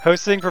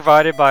Hosting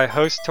provided by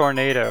Host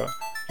Tornado.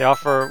 They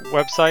offer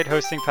website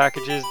hosting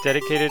packages,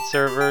 dedicated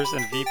servers,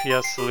 and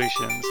VPS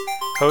solutions.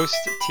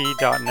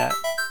 Host.t.net.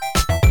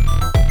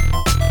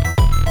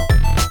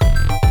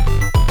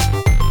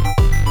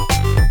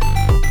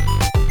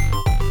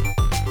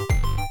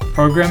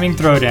 Programming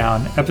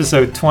Throwdown,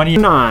 episode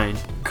 29.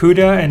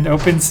 CUDA and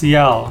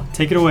OpenCL.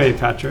 Take it away,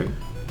 Patrick.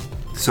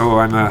 So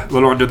I'm a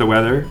little under the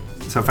weather.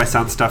 So if I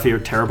sound stuffy or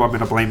terrible, I'm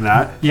going to blame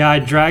that. Yeah, I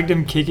dragged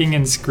him kicking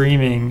and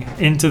screaming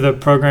into the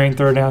Programming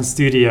Throwdown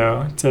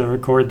studio to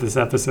record this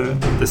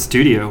episode. The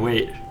studio?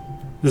 Wait.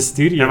 The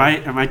studio?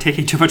 Am I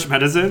taking too much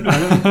medicine? All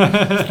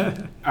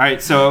right,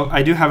 so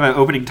I do have an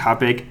opening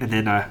topic, and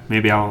then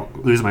maybe I'll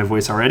lose my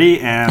voice already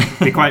and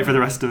be quiet for the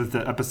rest of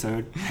the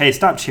episode. Hey,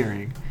 stop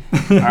cheering.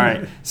 All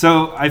right,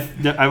 so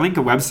I link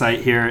a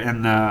website here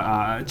in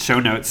the show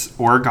notes,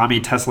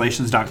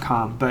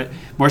 origamitessellations.com. But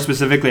more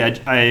specifically,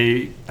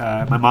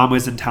 my mom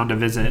was in town to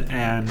visit,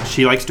 and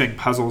she likes doing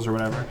puzzles or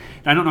whatever.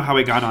 And I don't know how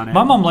we got on it.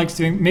 My mom likes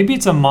doing, maybe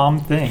it's a mom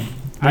thing.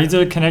 I need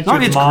to connect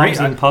with moms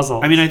and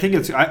puzzles. I mean, I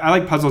think I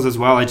like puzzles as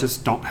well. I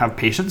just don't have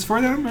patience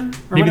for them. Or maybe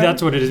whatever.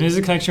 That's what it is. Maybe it's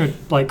a connection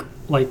with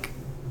like,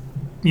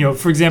 you know,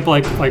 for example,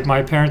 like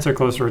my parents are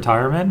close to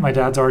retirement. My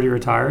dad's already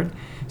retired.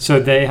 So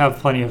they have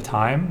plenty of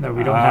time that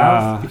we don't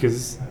have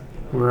because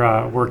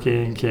we're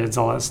working, kids,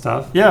 all that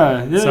stuff.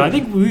 Yeah. So I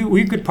think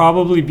we could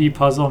probably be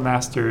puzzle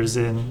masters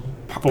in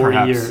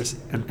 40 years.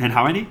 And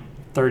how many?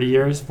 30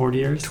 years, 40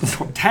 years?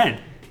 10.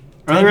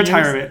 Early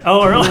retirement.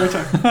 Oh, early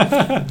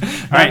retirement.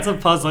 That's a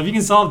puzzle. If you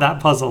can solve that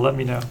puzzle, let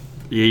me know.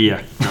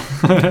 Yeah. No.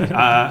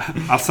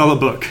 I'll sell a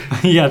book.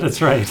 Yeah,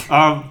 that's right.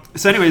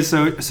 So anyways,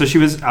 so she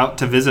was out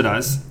to visit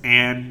us,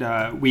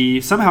 and we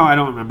somehow, I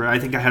don't remember, I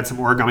think I had some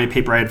origami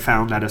paper I had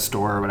found at a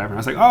store or whatever. I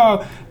was like,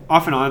 oh,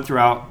 off and on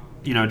throughout,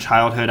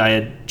 childhood, I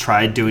had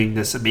tried doing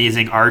this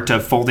amazing art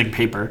of folding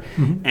paper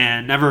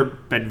and never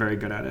been very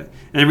good at it.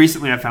 And then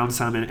recently I found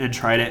some and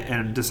tried it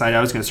and decided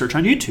I was going to search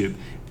on YouTube.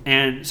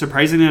 And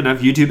surprisingly enough,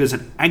 YouTube is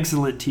an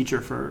excellent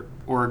teacher for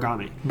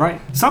origami. Right.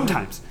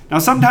 Sometimes. Now,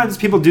 sometimes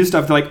people do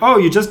stuff, they're like, oh,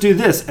 you just do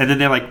this. And then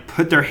they like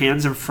put their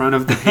hands in front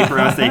of the paper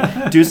as they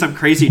do some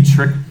crazy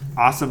trick,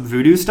 awesome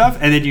voodoo stuff.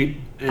 And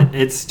then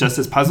it's just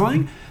as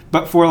puzzling.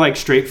 But for like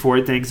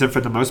straightforward things, and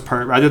for the most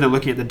part, rather than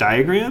looking at the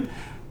diagram,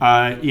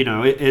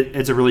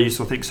 it's a really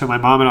useful thing. So my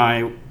mom and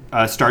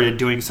I started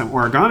doing some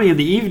origami in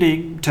the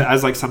evening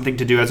as like something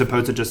to do as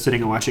opposed to just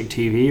sitting and watching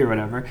TV or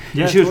whatever.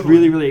 Yeah, and she was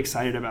really, really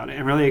excited about it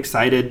and really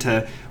excited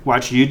to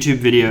watch YouTube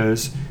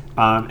videos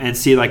and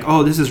see like,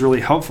 oh, this is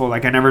really helpful.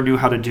 Like I never knew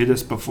how to do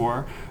this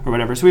before or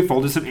whatever. So we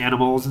folded some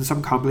animals and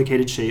some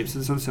complicated shapes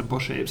and some simple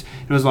shapes.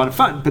 It was a lot of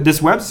fun. But this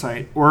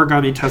website,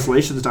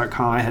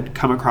 origamitessellations.com, I had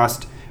come across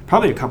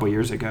probably a couple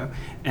years ago.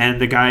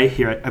 And the guy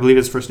here, I believe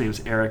his first name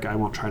is Eric. I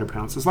won't try to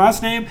pronounce his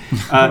last name.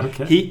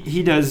 Okay.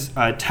 He does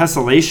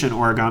tessellation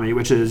origami,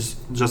 which is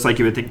just like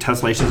you would think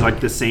tessellation is like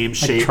the same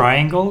shape.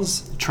 Like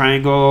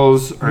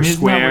triangles or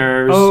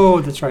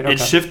squares. That's right. Okay. And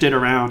shift it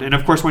around. And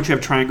of course, once you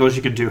have triangles,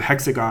 you can do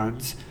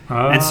hexagons.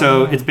 And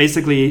so it's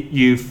basically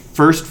you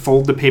first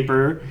fold the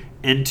paper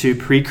into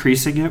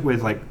pre-creasing it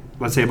with like,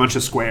 let's say a bunch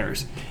of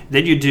squares.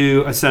 Then you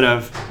do a set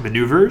of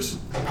maneuvers,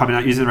 probably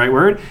not using the right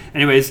word,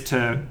 anyways,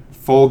 to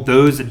fold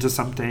those into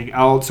something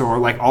else or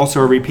like also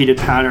a repeated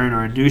pattern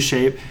or a new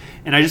shape.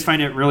 And I just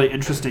find it really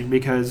interesting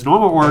because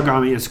normal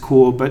origami is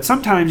cool, but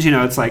sometimes,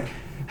 it's like,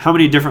 how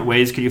many different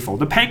ways can you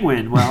fold a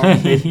penguin? Well,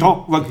 they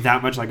don't look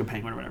that much like a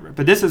penguin or whatever.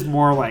 But this is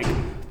more like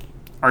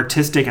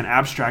artistic and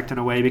abstract in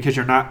a way because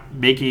you're not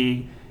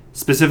making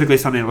specifically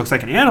something that looks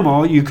like an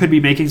animal. You could be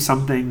making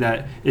something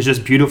that is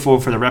just beautiful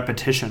for the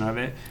repetition of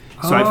it.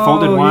 So I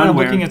folded one. I'm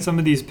looking at some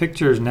of these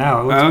pictures now.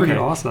 It looks pretty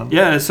awesome.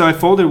 Yeah, so I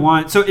folded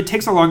one. So it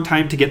takes a long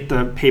time to get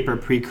the paper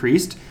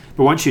pre-creased.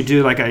 But once you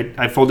do, like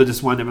I folded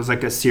this one that was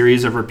like a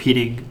series of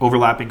repeating,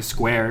 overlapping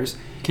squares.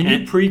 Can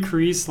you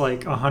pre-crease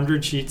like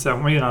 100 sheets at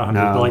once? Maybe not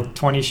 100, but like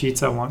 20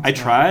 sheets at once? I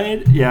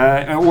tried,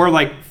 yeah. Or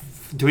like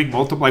doing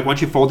multiple, like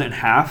once you fold it in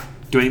half,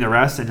 doing the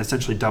rest and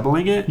essentially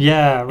doubling it.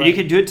 Yeah, right. And you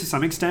can do it to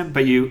some extent,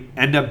 but you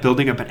end up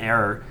building up an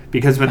error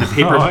because when the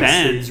paper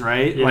bends,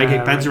 right? Yeah, like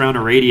it bends around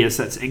a radius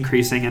that's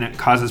increasing and it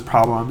causes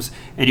problems.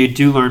 And you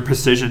do learn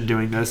precision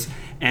doing this.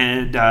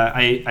 And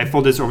I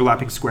folded this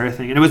overlapping square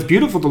thing. And it was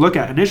beautiful to look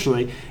at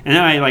initially. And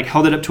then I like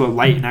held it up to a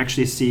light and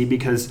actually see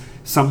because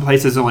some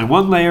places only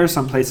one layer,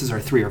 some places are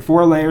 3 or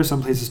 4 layers,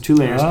 some places 2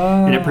 layers.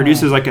 And it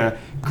produces like a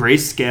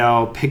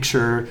grayscale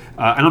picture.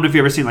 I don't know if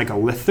you've ever seen like a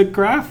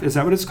lithograph. Is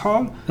that what it's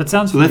called? That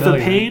sounds familiar.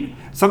 Lithopane?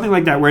 Something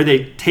like that where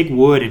they take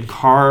wood and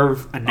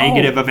carve a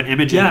negative of an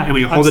image in, and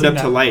when you hold it up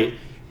to light,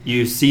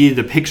 you see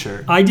the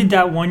picture. I did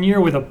that one year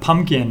with a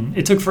pumpkin.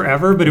 It took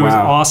forever, but it was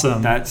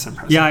awesome. That's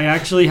impressive. Yeah, I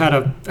actually had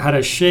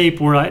a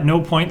shape where at no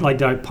point like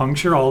did I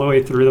puncture all the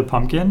way through the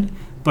pumpkin,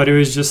 but it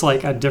was just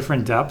like at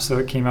different depths, so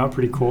it came out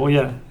pretty cool.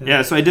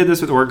 Yeah, so I did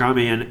this with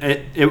origami,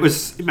 and it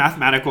was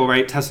mathematical,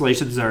 right?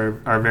 Tessellations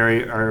are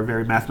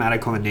very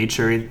mathematical in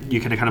nature. You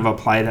can kind of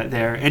apply that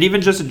there, and even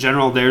just in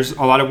general, there's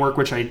a lot of work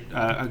which a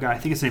guy, I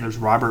think his name is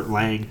Robert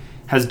Lang,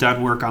 has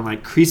done work on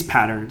like crease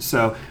patterns.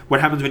 So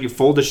what happens when you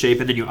fold a shape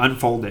and then you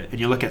unfold it and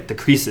you look at the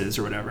creases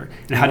or whatever?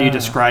 And how do you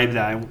describe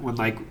that when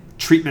like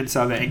treatments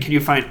of it? And can you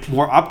find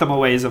more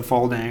optimal ways of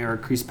folding or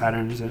crease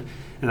patterns and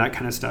that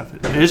kind of stuff?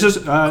 And it's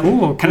just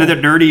cool. Kind of the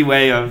nerdy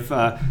way of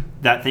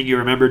that thing you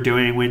remember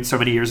doing when so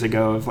many years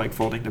ago of like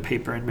folding the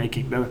paper and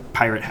making the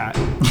pirate hat.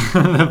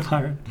 The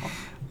pirate.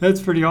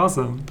 That's pretty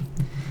awesome.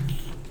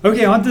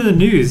 Okay, on to the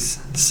news.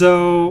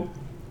 So,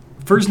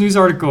 first news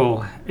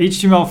article,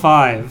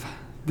 HTML5.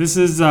 This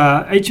is,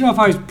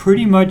 HTML5 is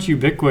pretty much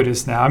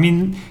ubiquitous now. I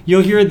mean,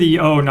 you'll hear the,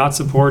 not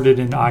supported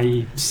in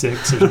IE6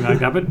 or something like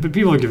that, but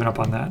people are giving up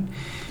on that.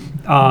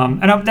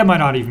 And that might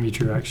not even be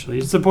true, actually.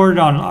 It's supported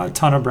on a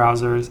ton of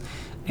browsers,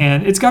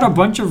 and it's got a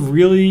bunch of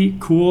really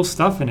cool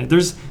stuff in it.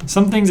 There's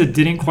some things that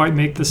didn't quite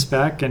make the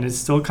spec, and it's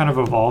still kind of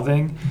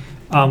evolving.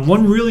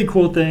 One really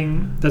cool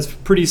thing that's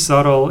pretty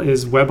subtle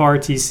is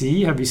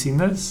WebRTC. Have you seen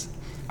this?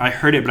 I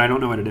heard it, but I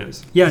don't know what it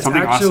is. Yeah, it's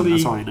something actually, awesome.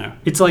 That's all I know.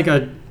 It's like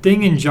a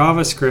thing in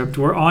JavaScript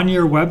where on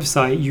your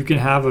website you can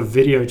have a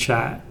video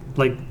chat,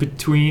 like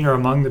between or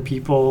among the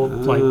people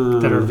like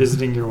that are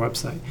visiting your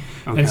website.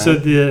 Okay. And so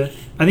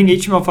I think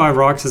HTML5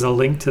 Rocks has a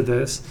link to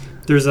this.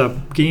 There's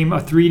a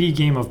 3D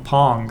game of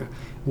Pong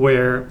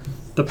where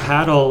the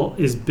paddle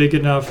is big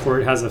enough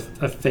where it has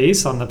a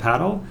face on the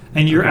paddle,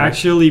 and you're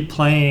actually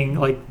playing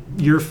like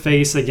your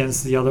face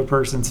against the other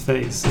person's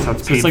face. So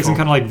it's like some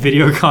kind of like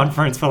video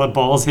conference where the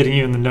ball's hitting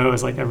you in the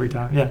nose like every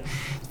time. Yeah,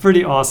 it's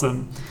pretty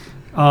awesome.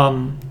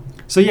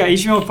 So yeah,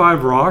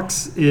 HTML5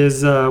 Rocks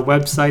is a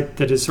website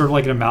that is sort of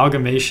like an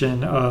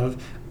amalgamation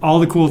of all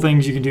the cool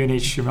things you can do in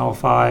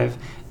HTML5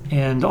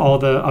 and all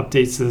the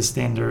updates to the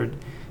standard.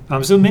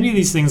 So many of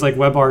these things like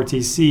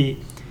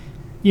WebRTC,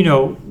 you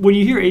know, when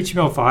you hear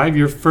HTML5,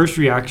 your first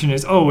reaction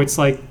is, it's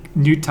like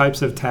new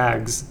types of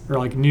tags or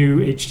like new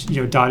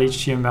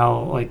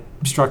 .html like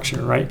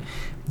structure, right?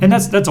 And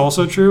that's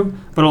also true,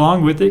 but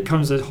along with it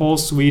comes a whole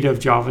suite of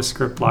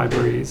JavaScript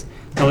libraries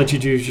that let you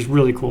do just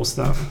really cool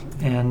stuff.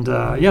 And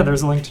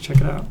there's a link to check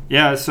it out.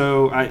 Yeah,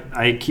 so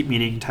I keep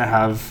meaning to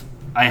have,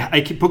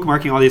 I keep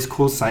bookmarking all these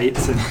cool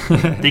sites and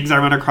things I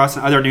run across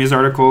in other news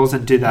articles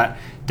and do that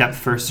depth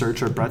first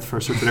search or breadth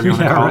first search, whatever you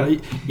want to call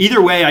it.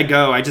 Either way I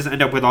go, I just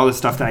end up with all the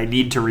stuff that I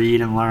need to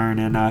read and learn.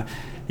 And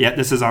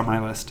this is on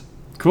my list.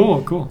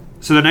 Cool.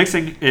 So the next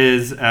thing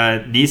is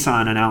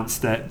Nissan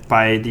announced that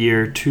by the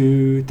year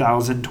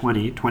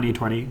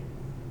 2020,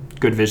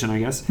 good vision, I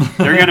guess,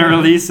 they're going to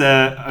release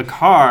a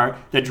car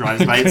that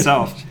drives by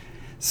itself.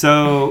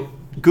 So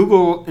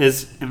Google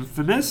is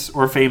infamous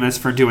or famous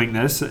for doing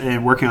this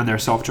and working on their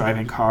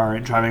self-driving car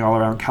and driving all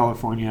around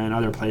California and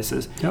other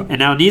places. Yep. And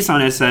now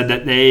Nissan has said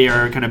that they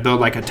are going to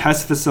build like a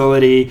test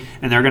facility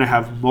and they're going to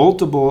have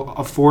multiple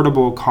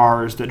affordable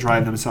cars that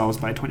drive themselves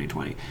by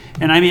 2020.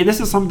 And I mean, this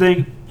is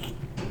something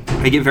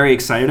I get very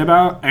excited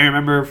about. I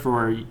remember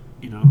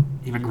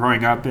even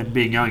growing up and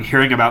being young,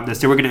 hearing about this,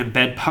 they were going to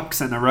embed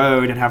pucks in the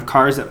road and have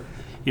cars that,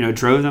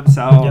 drove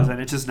themselves, and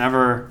it just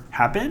never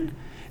happened.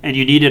 And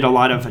you needed a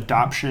lot of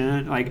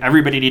adoption. Like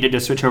everybody needed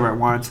to switch over at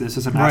once. This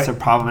is a massive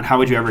problem. And how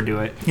would you ever do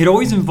it? It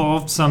always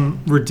involved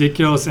some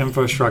ridiculous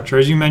infrastructure.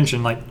 As you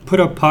mentioned, like put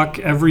a puck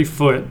every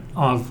foot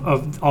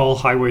of all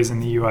highways in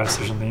the U.S.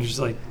 or something. It's just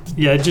like,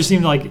 it just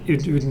seemed like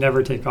it would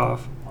never take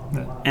off.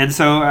 And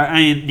so,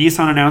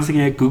 Nissan announcing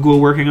it, Google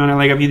working on it.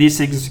 Like, these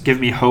things give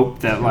me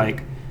hope that,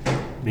 like,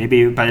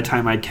 maybe by the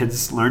time my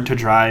kids learn to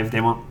drive, they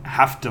won't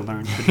have to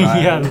learn to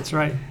drive. Yeah, that's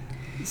right.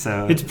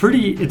 So it's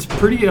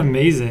pretty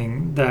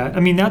amazing that,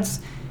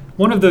 that's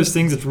one of those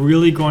things that's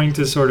really going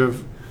to sort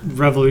of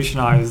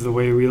revolutionize the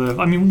way we live.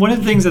 One of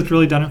the things that's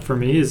really done it for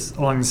me is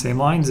along the same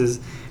lines is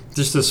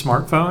just a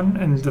smartphone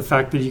and the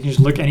fact that you can just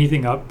look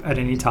anything up at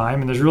any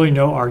time and there's really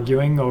no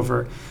arguing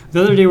over.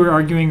 The other day we were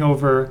arguing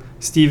over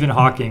Stephen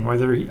Hawking,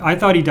 I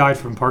thought he died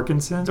from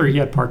Parkinson's or he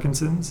had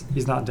Parkinson's.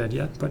 He's not dead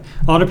yet, but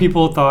a lot of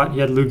people thought he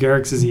had Lou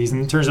Gehrig's disease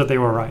and it turns out they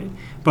were right.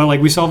 But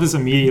like we solved this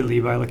immediately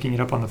by looking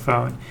it up on the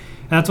phone.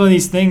 And that's one of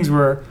these things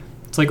where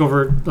it's like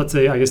over, let's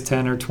say, I guess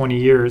 10 or 20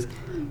 years,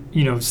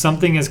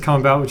 something has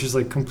come about which has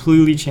like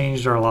completely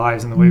changed our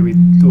lives and the way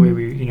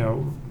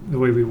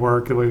we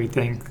work, the way we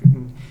think.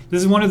 And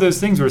this is one of those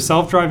things where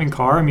self-driving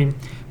car,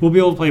 we'll be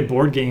able to play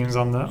board games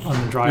on the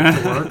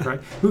drive to work,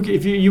 right?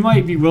 If you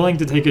might be willing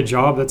to take a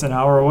job that's an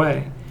hour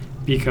away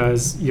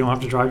because you don't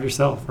have to drive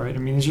yourself, right?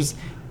 It's just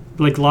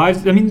like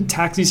lives.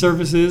 Taxi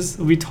services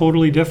will be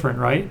totally different,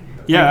 right?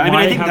 Yeah,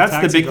 I think that's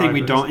the big thing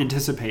we don't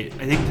anticipate.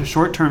 I think the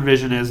short-term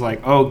vision is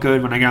like, oh,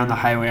 good, when I get on the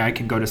highway, I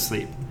can go to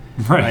sleep.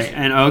 Right?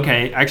 And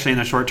okay, actually in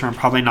the short term,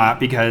 probably not,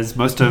 because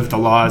most of the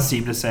laws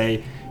seem to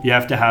say you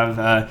have to have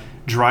a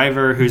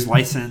driver who's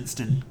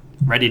licensed and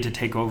ready to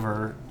take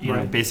over,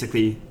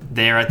 basically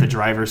there at the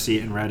driver's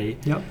seat and ready.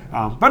 Yep.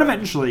 But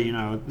eventually,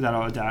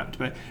 that'll adapt.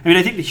 But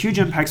I think the huge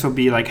impacts will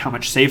be like how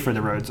much safer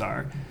the roads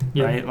are,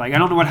 right? Like I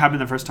don't know what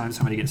happened the first time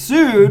somebody gets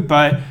sued,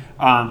 but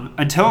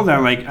until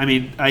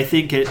then, I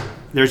think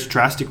there's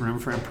drastic room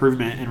for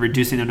improvement in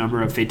reducing the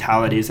number of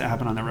fatalities that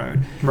happen on the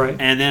road. Right.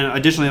 And then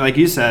additionally, like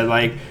you said,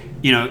 like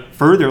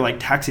further like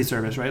taxi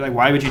service, right? Like,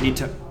 why would you need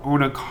to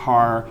own a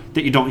car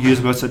that you don't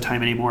use most of the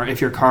time anymore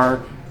if a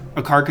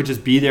car could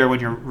just be there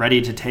when you're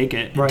ready to take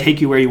it and take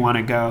you where you want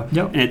to go.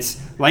 Yep. And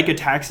it's like a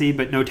taxi,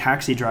 but no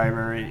taxi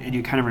driver, and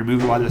you kind of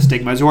remove a lot of the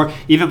stigmas. Or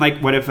even like,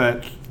 what if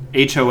a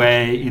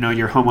HOA,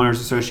 your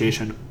homeowners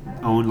association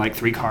owned like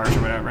 3 cars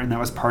or whatever, and that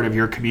was part of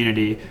your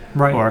community.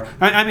 Right. Or,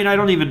 I mean, I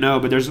don't even know,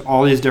 but there's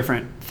all these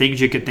different things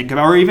you could think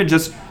about. Or even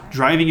just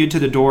driving you to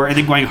the door and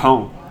then going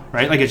home,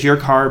 right? Like, it's your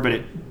car, but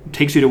it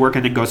takes you to work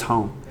and then goes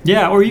home.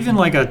 Yeah, or even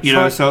like a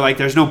truck. So like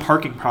there's no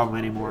parking problem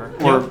anymore.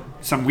 Or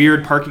some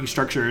weird parking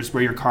structures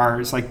where your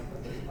car is like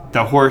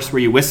the horse,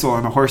 where you whistle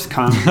and the horse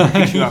comes and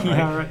picks you up, right?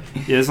 Yeah, right.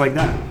 It is like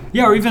that.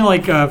 Yeah, or even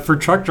like for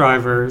truck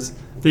drivers,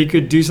 they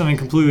could do something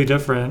completely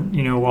different,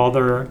 while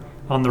they're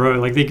on the road.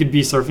 Like, they could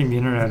be surfing the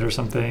internet or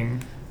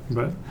something.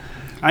 But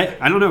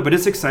I don't know, but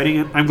it's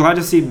exciting. I'm glad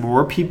to see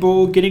more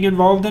people getting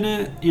involved in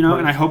it,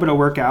 and I hope it'll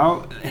work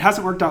out. It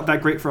hasn't worked out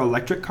that great for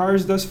electric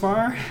cars thus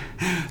far.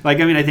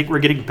 I think we're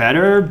getting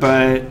better,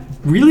 but...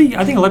 Really?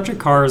 I think electric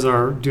cars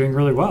are doing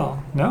really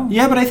well, no?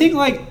 Yeah, but I think,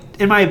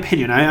 in my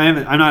opinion,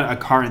 I'm not a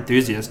car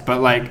enthusiast, but,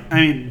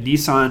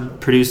 Nissan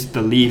produced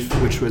the Leaf,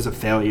 which was a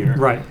failure.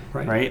 Right.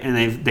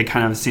 And they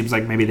kind of, seems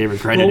like maybe they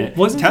regretted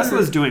it.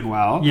 Tesla's doing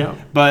well, yeah,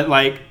 but,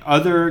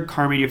 other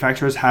car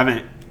manufacturers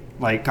haven't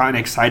gotten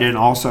excited and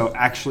also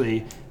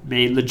actually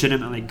made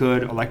legitimately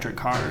good electric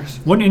cars.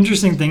 One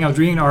interesting thing, I was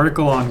reading an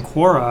article on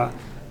Quora,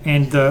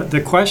 and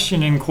the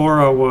question in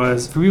Quora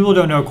was, for people who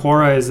don't know,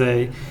 Quora is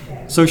a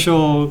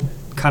social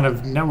kind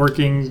of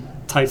networking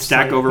type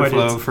Stack site,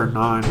 Overflow for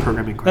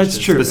non-programming questions.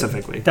 That's true.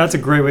 Specifically. That's a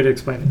great way to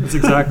explain it. That's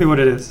exactly what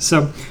it is.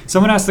 So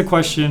someone asked the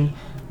question,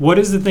 what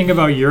is the thing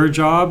about your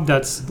job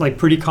that's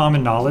pretty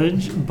common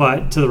knowledge,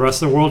 but to the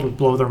rest of the world would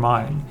blow their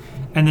mind?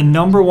 And the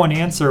number one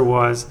answer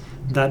was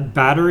that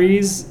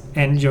batteries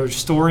and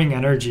storing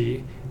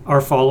energy are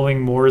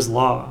following Moore's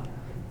law,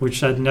 which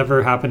had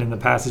never happened in the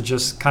past. It's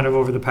just kind of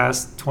over the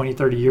past 20,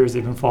 30 years,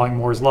 they've been following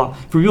Moore's law.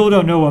 For people who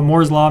don't know, what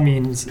Moore's law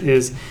means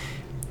is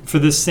for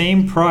the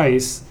same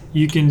price,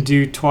 you can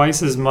do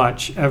twice as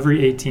much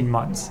every 18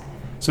 months.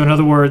 So in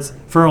other words,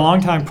 for a long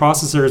time,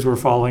 processors were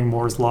following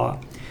Moore's law.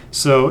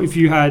 So if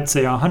you had,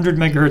 say, a 100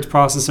 megahertz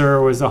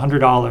processor was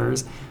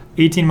 $100,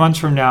 18 months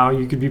from now,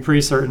 you could be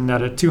pretty certain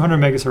that a 200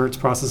 megahertz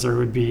processor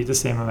would be the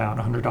same amount,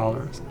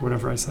 $100,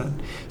 whatever I said.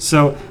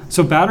 So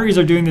batteries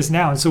are doing this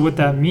now. And so what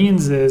that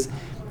means is,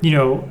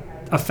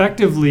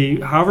 effectively,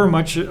 however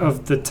much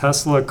of the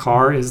Tesla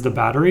car is the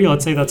battery,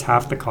 let's say that's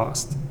half the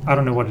cost. I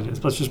don't know what it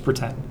is. Let's just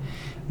pretend.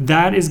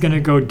 That is going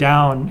to go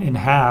down in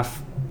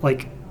half.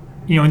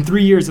 In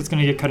 3 years, it's going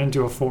to get cut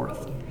into a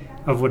fourth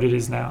of what it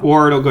is now.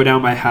 Or it'll go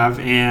down by half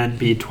and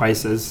be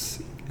twice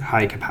as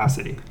high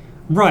capacity.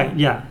 Right,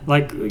 yeah.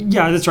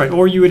 That's right.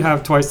 Or you would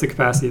have twice the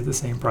capacity at the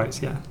same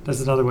price. Yeah,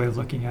 that's another way of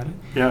looking at it.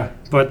 Yeah.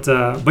 But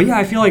yeah,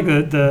 I feel like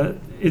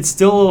it's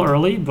still a little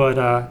early, but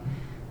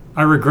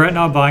I regret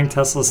not buying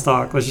Tesla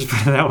stock. Let's just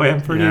put it that way.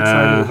 I'm pretty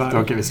excited about it.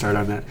 Don't get me started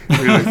on that.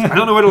 I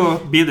don't know what it'll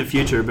be in the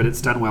future, but it's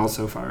done well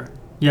so far.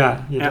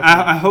 Yeah.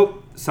 I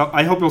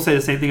hope you'll say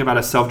the same thing about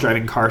a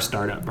self-driving car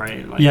startup,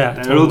 right? Totally.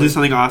 It'll do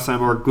something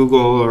awesome, or Google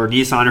or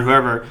Nissan or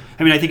whoever.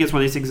 I mean, I think it's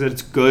one of these things that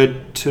it's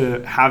good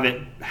to have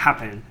it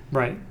happen.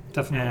 Right.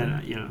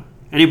 Definitely. And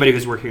anybody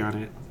who's working on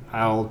it,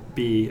 I'll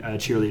be a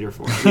cheerleader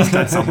for, at least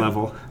at some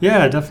level.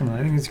 Yeah, definitely.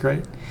 I think it's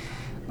great.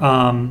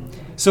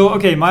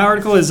 My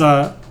article is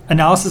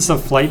analysis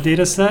of flight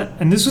data set,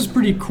 and this was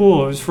pretty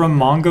cool. It was from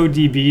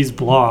MongoDB's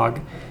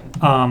blog.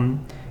 For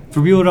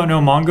people who don't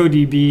know,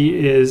 MongoDB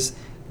is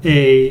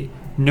a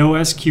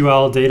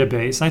NoSQL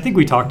database. I think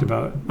we talked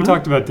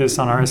about this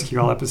on our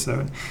SQL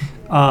episode.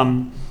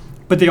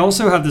 But they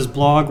also have this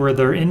blog where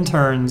their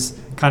interns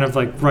kind of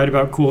write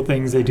about cool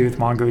things they do with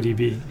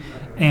MongoDB.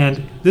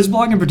 And this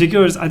blog in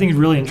particular I think is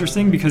really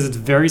interesting because it's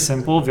very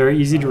simple, very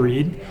easy to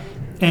read.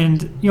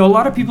 And a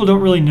lot of people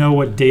don't really know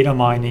what data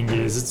mining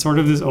is. It's sort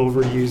of this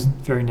overused,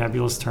 very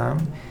nebulous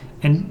term.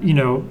 And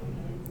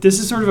this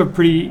is sort of a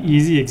pretty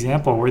easy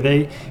example where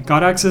they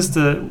got access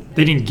to,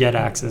 they didn't get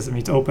access,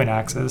 it's open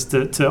access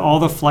to all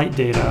the flight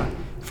data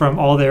from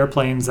all the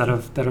airplanes that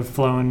have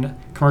flown,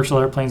 commercial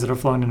airplanes that have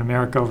flown in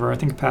America over, I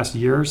think, the past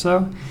year or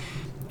so.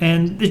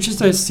 And it's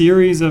just a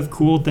series of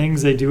cool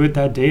things they do with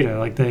that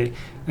data. They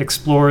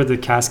explore the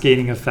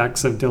cascading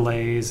effects of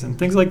delays and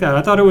things like that.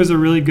 I thought it was a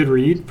really good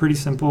read, pretty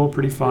simple,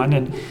 pretty fun.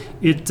 And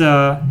it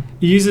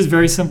uses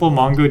very simple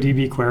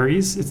MongoDB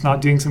queries. It's not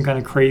doing some kind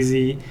of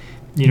crazy,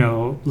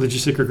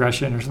 logistic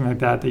regression or something like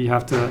that you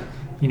have to,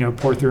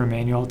 pour through a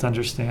manual to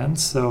understand.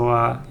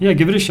 So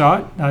give it a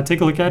shot.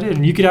 Take a look at it,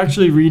 and you could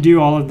actually redo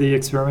all of the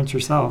experiments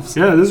yourself.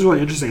 So. Yeah, this is really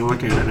interesting. I'm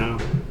looking at it now.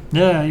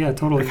 Yeah,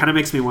 totally. It kind of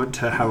makes me want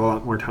to have a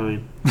lot more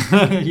time.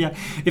 Yeah,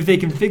 if they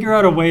can figure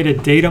out a way to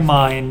data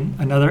mine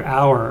another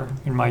hour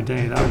in my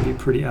day, that would be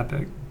pretty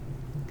epic.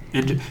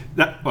 Okay.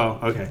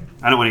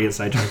 I don't want to get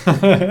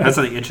sidetracked. That's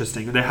something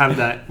interesting. They have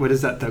that, what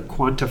is that, the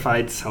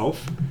quantified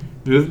self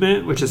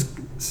movement, which is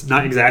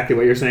not exactly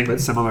what you're saying, but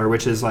similar,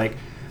 which is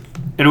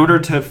in order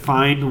to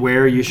find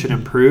where you should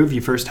improve,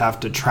 you first have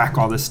to track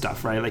all this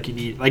stuff, right? Like you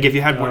need, like if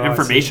you had more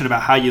information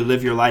about how you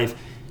live your life,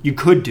 you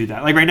could do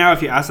that. Like right now,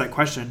 if you ask that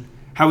question,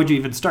 how would you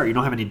even start? You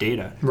don't have any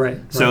data. Right.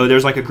 So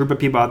there's like a group of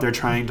people out there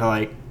trying to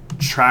like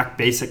track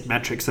basic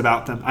metrics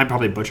about them. I'm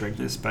probably butchering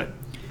this, but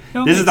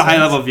this is the high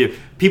level view.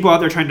 People out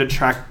there trying to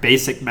track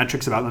basic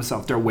metrics about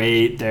themselves, their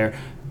weight, their,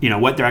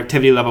 what their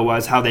activity level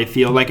was, how they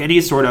feel, like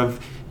any sort of,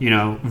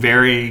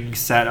 varying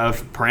set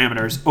of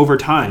parameters over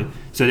time,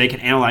 so they can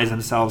analyze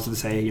themselves and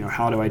say,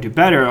 how do I do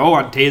better? Oh,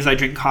 on days I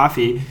drink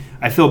coffee,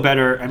 I feel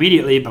better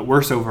immediately, but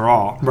worse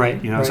overall. Right.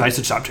 So I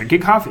should stop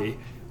drinking coffee,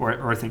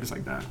 or things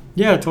like that.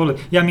 Yeah,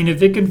 totally. Yeah, I mean, if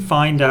they can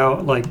find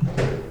out like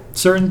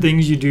certain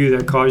things you do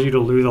that cause you to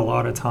lose a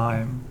lot of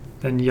time,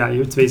 then yeah,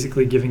 it's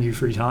basically giving you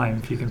free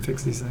time if you can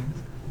fix these things.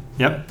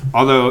 Yep.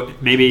 Although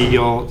maybe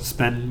you'll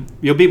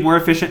be more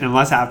efficient and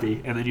less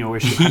happy, and then you'll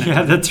wish you hadn't.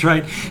 Yeah, that's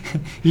right.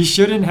 You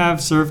shouldn't have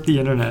surfed the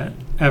internet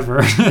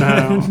ever.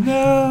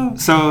 No.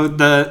 So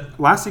the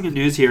last thing in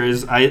news here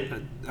is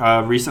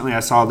recently I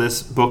saw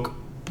this book.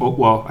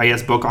 Well, I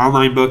guess book,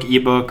 online book,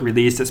 ebook,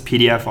 released as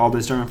PDF, all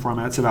those different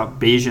formats about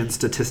Bayesian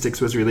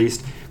statistics was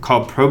released,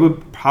 called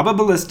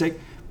Probabilistic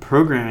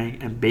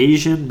Programming and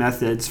Bayesian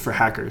Methods for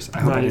Hackers.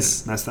 I hope I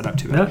didn't mess that up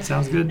too bad. That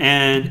sounds good.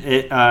 And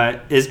it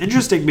is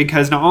interesting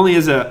because not only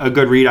is it a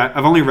good read,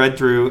 I've only read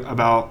through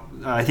about,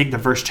 I think, the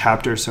first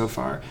chapter so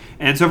far.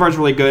 And so far it's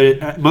really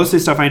good. Mostly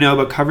stuff I know,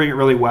 but covering it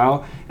really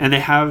well. And they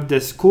have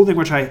this cool thing,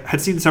 which I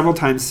had seen several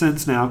times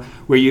since now,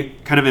 where you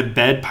kind of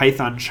embed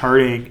Python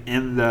charting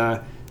in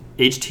the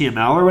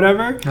HTML or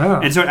whatever.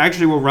 Oh. And so it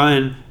actually will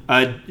run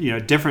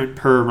different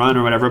per run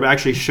or whatever, but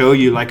actually show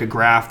you like a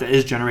graph that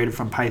is generated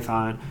from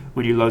Python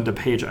when you load the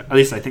page. At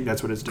least I think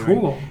that's what it's doing.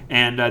 Cool.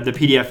 And the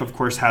PDF, of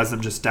course, has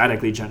them just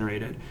statically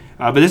generated.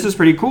 But this is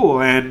pretty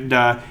cool. And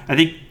I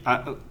think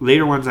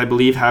later ones, I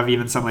believe, have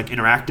even some like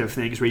interactive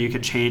things where you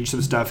can change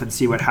some stuff and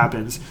see what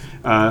happens.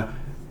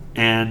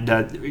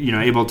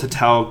 Able to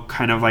tell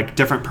kind of like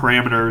different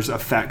parameters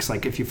effects,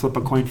 like if you flip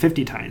a coin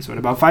 50 times, what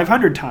about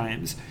 500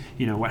 times,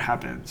 what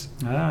happens.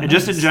 And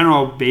just in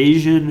general,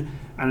 Bayesian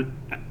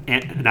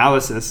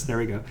analysis, there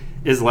we go,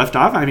 is left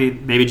off. I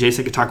mean, maybe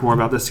Jason could talk more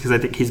about this because I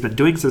think he's been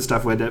doing some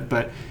stuff with it,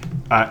 but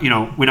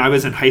when I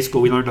was in high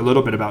school, we learned a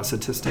little bit about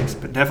statistics,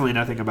 but definitely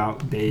nothing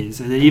about Bayes.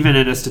 And then even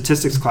in a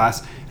statistics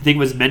class, I think it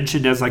was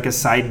mentioned as like a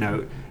side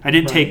note. I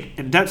didn't take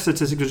in-depth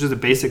statistics, which is a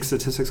basic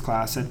statistics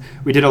class, and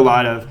we did a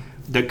lot of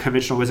the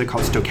conventional, what is it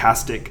called,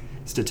 stochastic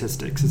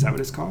statistics. Is that what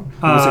it's called?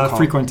 What was it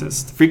called?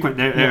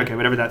 Frequentist. Okay,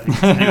 whatever that thing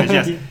is. Anyways,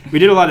 yes, we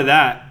did a lot of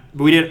that,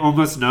 but we did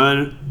almost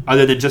none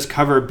other than just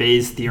cover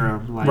Bayes'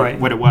 theorem,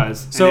 what it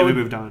was, and then we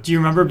moved on. Do you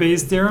remember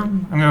Bayes'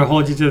 theorem? I'm going to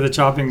hold you to the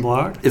chopping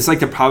block. It's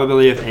like the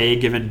probability of A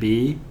given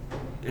B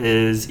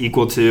is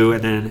equal to,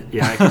 and then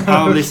I can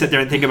probably sit there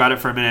and think about it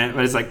for a minute,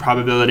 but it's like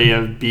probability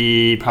of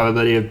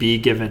B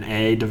given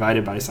A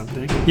divided by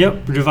something.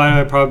 Yep,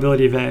 divided by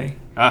probability of A.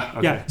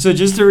 Okay. Yeah, so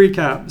just to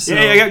recap.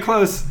 I got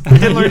close. I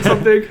did learn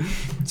something.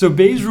 So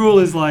Bayes' rule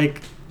is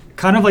like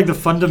kind of like the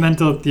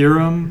fundamental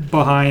theorem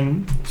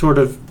behind sort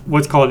of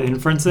what's called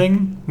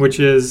inferencing, which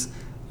is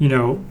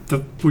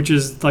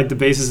like the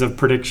basis of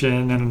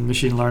prediction and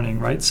machine learning,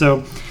 right?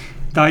 So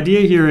the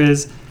idea here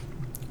is,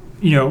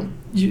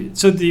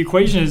 so the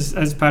equation is,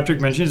 as Patrick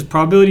mentioned, is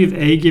probability of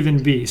A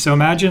given B. So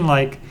imagine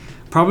like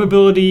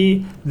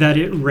probability that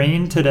it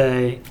rained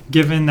today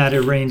given that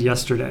it rained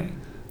yesterday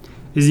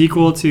is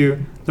equal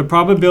to the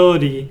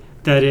probability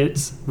that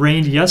it's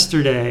rained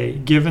yesterday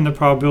given the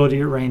probability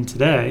it rained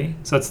today.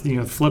 So that's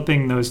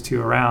flipping those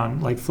two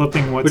around, like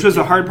flipping what's... Which was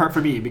the hard part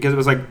for me, because it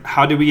was like,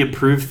 how do we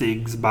improve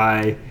things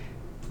by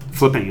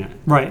flipping it?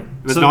 Right.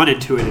 It was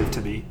non-intuitive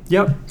to me.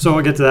 Yep. So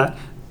I'll get to that.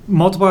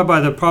 Multiply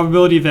by the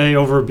probability of A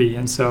over B.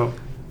 And so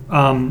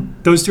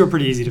those two are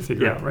pretty easy to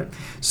figure out, right?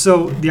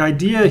 So the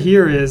idea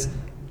here is,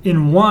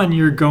 in one,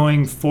 you're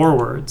going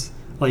forwards.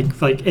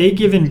 Like A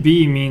given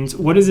B means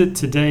what is it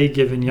today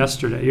given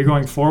yesterday? You're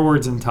going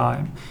forwards in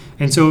time.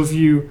 And so if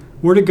you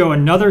were to go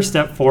another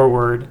step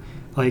forward,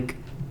 like,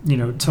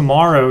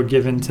 tomorrow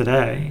given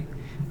today,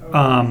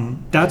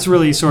 that's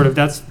really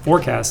that's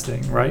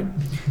forecasting, right?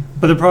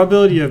 But the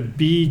probability of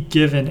B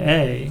given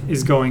A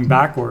is going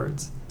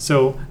backwards.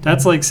 So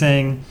that's like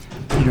saying,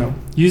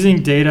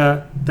 using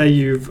data that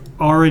you've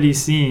already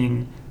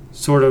seen,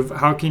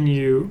 how can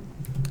you,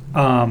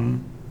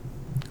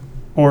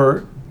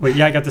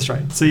 wait, I got this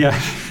right. So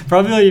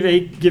probability of A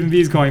given B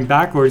is going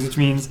backwards, which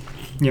means,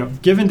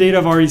 given data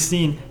I've already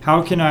seen,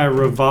 how can I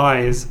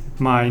revise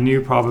my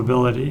new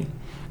probability?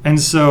 And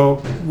so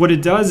what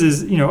it does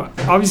is,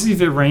 obviously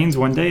if it rains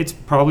one day, it's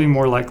probably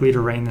more likely to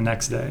rain the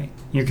next day,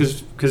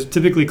 because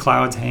typically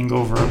clouds hang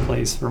over a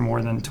place for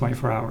more than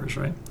 24 hours,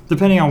 right?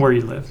 Depending on where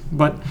you live.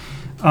 But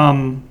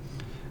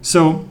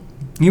so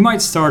you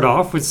might start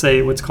off with,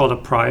 say, what's called a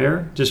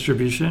prior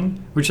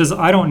distribution, which is,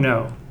 I don't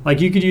know. Like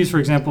you could use, for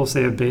example,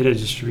 say a beta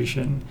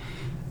distribution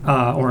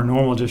or a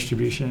normal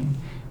distribution,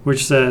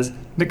 which says,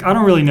 look, I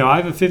don't really know.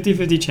 I have a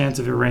 50-50 chance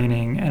of it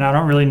raining, and I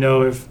don't really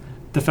know if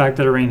the fact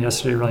that it rained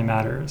yesterday really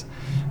matters.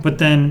 But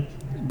then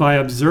by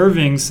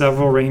observing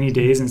several rainy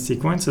days in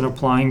sequence and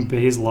applying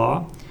Bayes'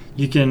 law,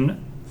 you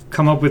can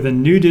come up with a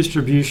new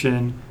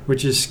distribution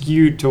which is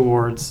skewed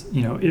towards,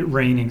 it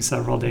raining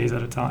several days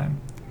at a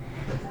time.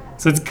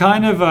 So it's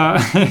kind of a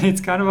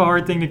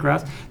hard thing to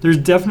grasp. There's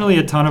definitely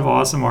a ton of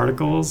awesome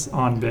articles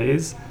on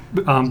Bayes,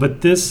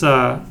 but this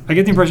I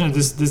get the impression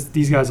that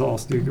these guys will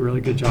also do a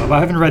really good job. I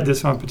haven't read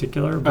this one in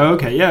particular.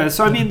 Okay, yeah.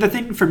 So I mean, the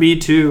thing for me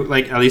too,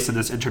 like at least in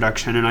this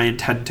introduction, and I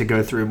intend to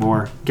go through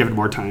more given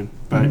more time,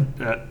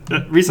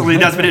 but recently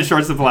that's been in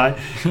short supply.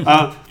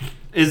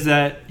 Is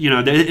that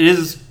it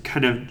is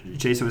kind of,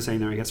 Jason was saying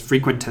there, I guess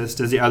frequentist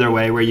is the other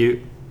way where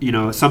you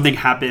something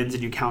happens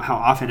and you count how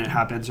often it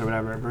happens or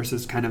whatever,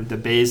 versus kind of the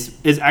Bayes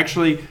is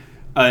actually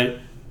a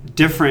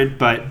different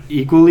but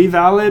equally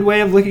valid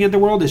way of looking at the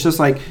world. It's just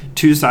like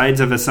two sides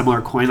of a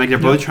similar coin. Like they're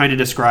both trying to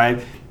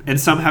describe, and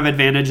some have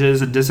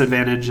advantages and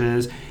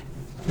disadvantages.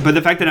 But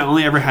the fact that I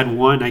only ever had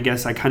one, I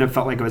guess I kind of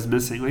felt like I was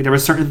missing. Like there were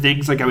certain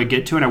things like I would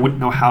get to and I wouldn't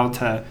know how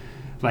to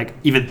like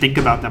even think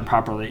about them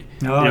properly.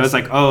 And it was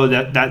like,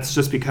 that's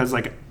just because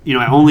like,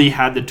 I only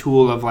had the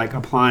tool of like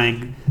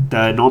applying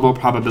the normal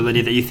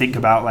probability that you think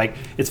about, like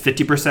it's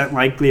 50%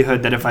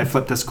 likelihood that if I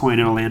flip this coin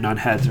it'll land on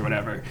heads or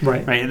whatever.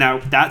 Right. And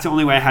that's the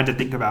only way I had to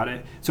think about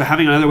it. So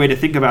having another way to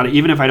think about it,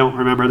 even if I don't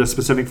remember the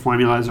specific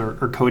formulas or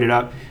code it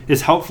up,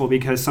 is helpful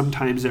because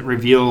sometimes it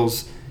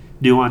reveals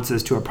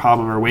nuances to a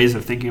problem or ways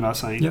of thinking about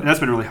something. Yep.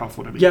 That's been really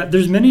helpful to me. Yeah,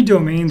 there's many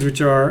domains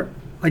which are,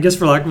 I guess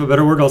for lack of a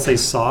better word, I'll say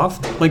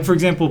soft. Like for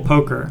example,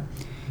 poker.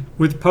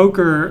 With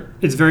poker,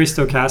 it's very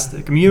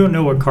stochastic. I mean, you don't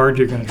know what card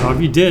you're going to draw.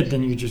 If you did,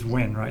 then you just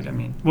win, right? I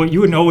mean, well,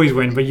 you wouldn't always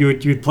win, but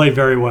you'd play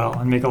very well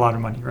and make a lot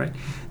of money, right?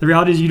 The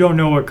reality is you don't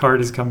know what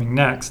card is coming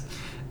next.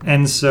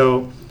 And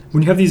so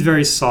when you have these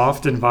very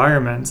soft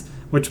environments,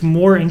 what's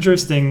more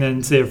interesting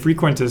than, say, a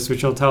frequentist,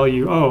 which will tell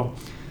you,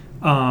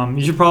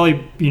 you should probably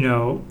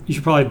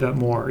bet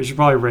more, you should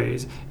probably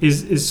raise,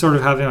 is sort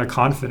of having a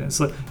confidence.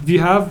 So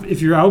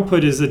if your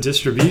output is a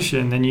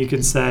distribution, then you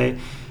can say,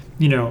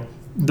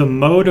 the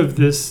mode of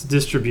this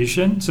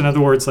distribution, so in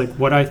other words, like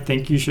what I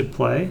think you should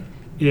play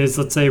is,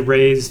 let's say,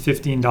 raise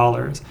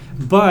 $15,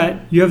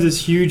 but you have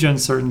this huge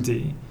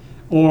uncertainty.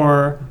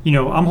 Or,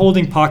 I'm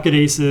holding pocket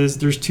aces,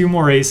 there's 2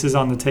 more aces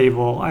on the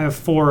table, I have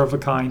 4 of a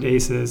kind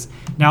aces,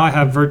 now I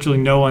have virtually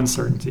no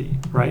uncertainty,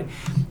 right?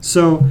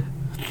 So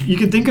you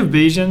can think of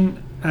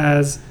Bayesian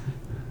as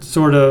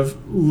sort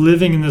of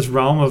living in this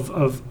realm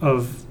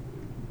of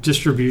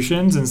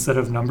distributions instead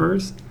of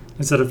numbers,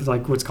 instead of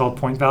like what's called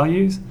point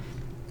values.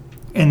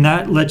 And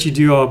that lets you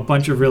do a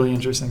bunch of really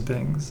interesting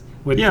things.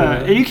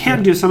 And you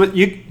can do some.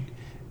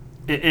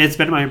 It's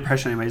been my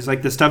impression, anyways.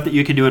 Like the stuff that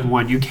you can do in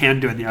one, you can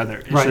do in the other.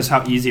 It's just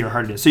how easy or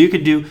hard it is. So you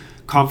can do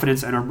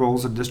confidence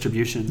intervals and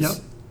distributions. Yep.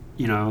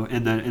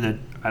 In the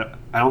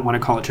I don't want to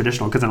call it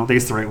traditional because I don't think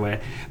it's the right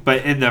way,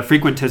 but in the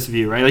frequentist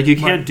view, right? Like you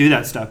can't do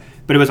that stuff.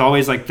 But it was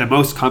always like the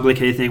most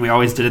complicated thing we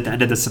always did at the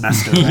end of the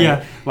semester, right?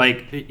 Yeah.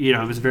 Like,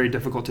 it was very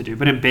difficult to do.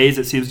 But in Bayes,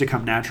 it seems to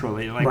come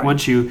naturally. Like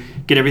once you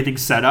get everything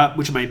set up,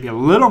 which might be a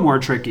little more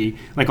tricky,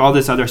 like all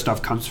this other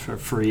stuff comes for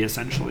free,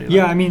 essentially.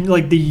 Yeah, I mean,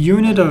 like the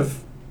unit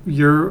of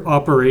your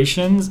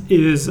operations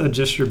is a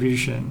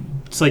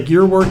distribution. It's like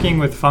you're working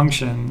with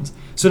functions.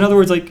 So in other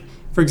words, like,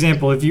 for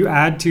example, if you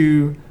add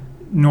two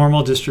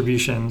normal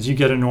distributions, you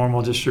get a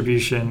normal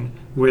distribution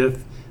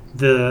with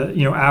the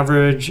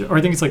average, or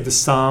I think it's like the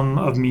sum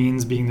of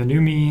means being the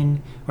new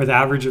mean, or the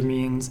average of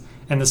means,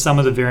 and the sum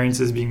of the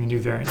variances being the new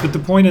variance. But the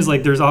point is,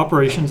 like, there's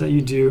operations that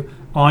you do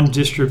on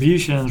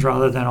distributions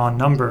rather than on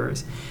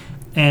numbers,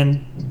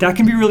 and that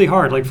can be really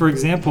hard. Like, for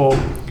example,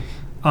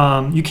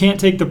 you can't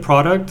take the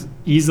product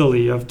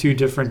easily of two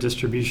different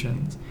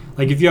distributions.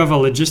 Like if you have a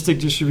logistic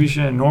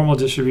distribution and normal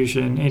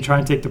distribution and you try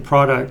and take the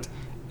product,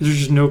 there's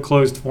just no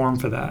closed form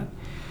for that.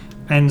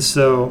 And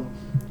so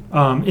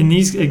in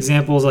these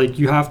examples, like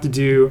you have to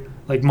do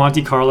like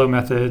Monte Carlo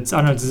methods. I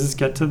don't know, does this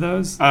get to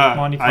those?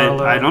 Monte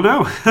Carlo, I don't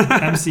know.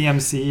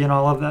 MCMC and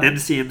all of that?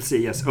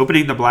 MCMC, yes.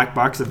 Opening the black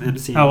box of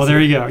MCMC. Oh, well,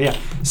 there you go, yeah.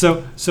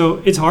 So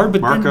it's hard,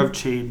 but Markov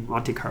chain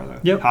Monte Carlo.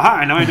 Yep. Haha,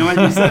 I know what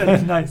you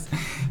said. Nice.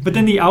 But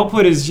then the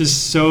output is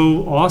just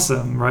so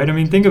awesome, right? I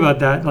mean, think about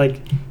that.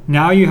 Like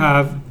now you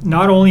have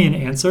not only an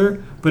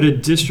answer, but a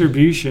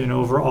distribution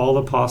over all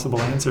the possible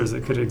answers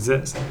that could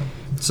exist.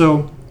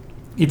 So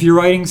if you're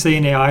writing, say,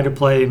 an AI to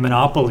play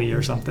Monopoly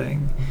or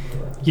something,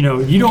 you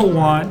don't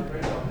want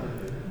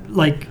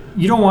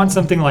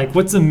something like,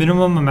 what's the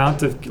minimum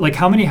amount of, like,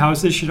 how many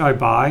houses should I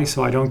buy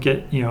so I don't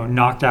get,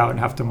 knocked out and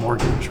have to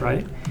mortgage,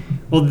 right?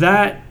 Well,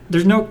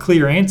 there's no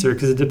clear answer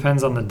because it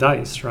depends on the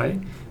dice, right?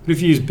 But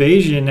if you use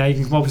Bayesian, now you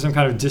can come up with some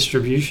kind of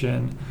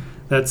distribution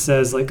that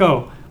says, like,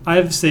 oh, I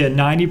have, say, a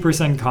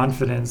 90%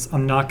 confidence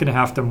I'm not going to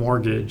have to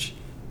mortgage,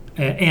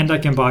 and I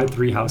can buy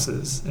 3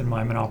 houses in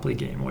my Monopoly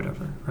game or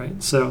whatever,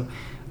 right? So,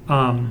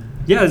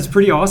 yeah, it's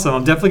pretty awesome.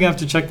 I'm definitely going to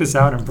have to check this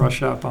out and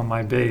brush up on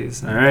my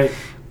Bayes. All right.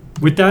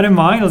 With that in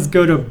mind, let's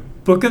go to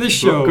Book of the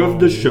Show. Book of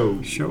the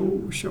Show.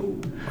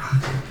 Show.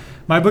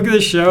 My Book of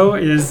the Show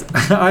is,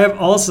 I have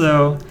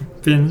also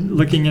been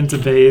looking into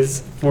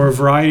Bayes for a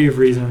variety of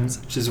reasons.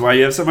 Which is why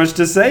you have so much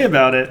to say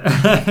about it.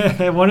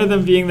 One of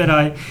them being that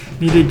I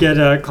need to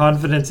get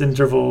confidence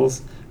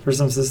intervals for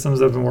some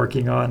systems I've been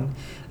working on.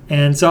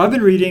 And so I've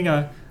been reading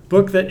a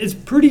book that is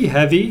pretty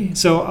heavy.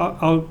 So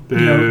I'll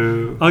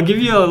give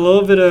you a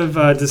little bit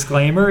of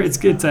disclaimer.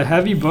 It's a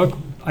heavy book.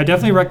 I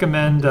definitely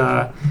recommend,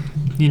 I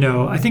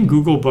think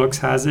Google Books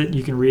has it.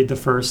 You can read the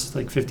first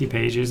 50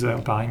 pages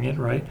without buying it,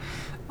 right?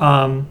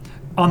 On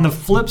the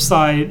flip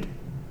side,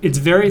 it's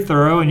very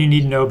thorough and you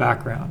need no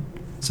background.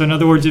 So in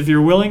other words, if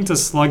you're willing to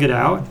slug it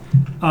out,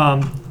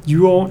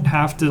 you won't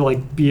have to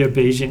be a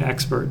Bayesian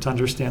expert to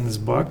understand this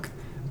book,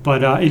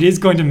 but it is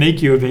going to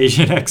make you a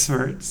Bayesian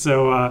expert.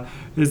 So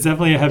it's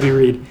definitely a heavy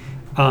read.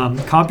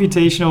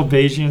 Computational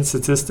Bayesian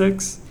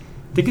Statistics.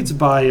 I think it's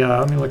by,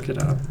 let me look it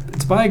up.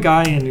 It's by a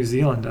guy in New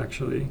Zealand,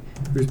 actually,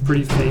 who's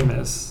pretty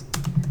famous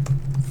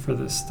for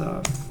this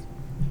stuff.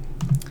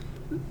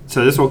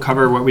 So this will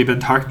cover what we've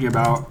been talking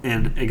about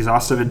in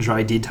exhaustive and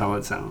dry detail,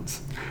 it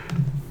sounds.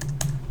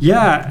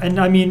 Yeah, and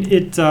I mean,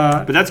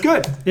 but that's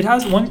good. It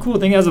has one cool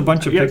thing. It has a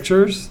bunch of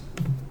pictures.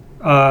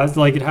 It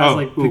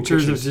has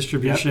pictures of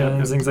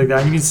distributions, things like that.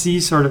 And you can see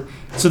sort of.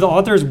 So the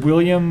author is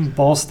William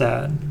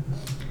Ballstad.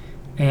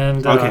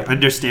 And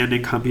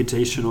understanding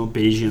computational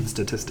Bayesian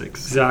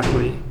statistics.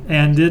 Exactly.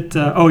 And it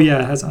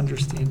has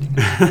understanding.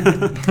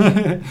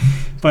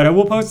 But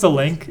we'll post a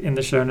link in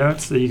the show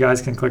notes that you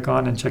guys can click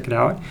on and check it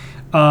out.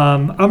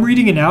 I'm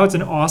reading it now. It's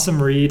an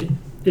awesome read.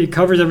 It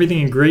covers everything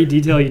in great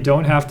detail. You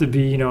don't have to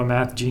be, a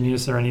math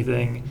genius or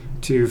anything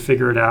to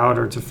figure it out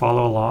or to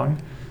follow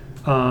along.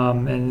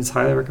 And it's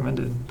highly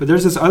recommended. But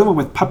there's this other one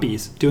with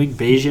puppies doing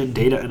Bayesian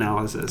data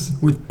analysis.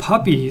 With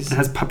puppies? It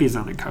has puppies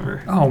on the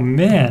cover. Oh,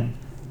 man.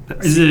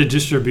 Is it a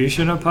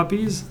distribution of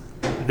puppies?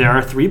 There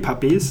are 3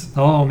 puppies.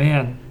 Oh,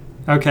 man.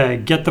 Okay,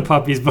 get the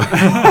puppies.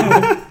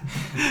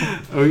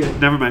 Okay,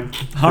 never mind.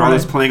 For all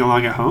those playing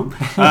along at home.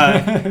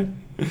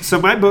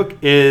 So my book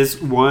is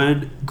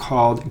one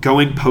called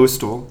Going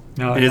Postal.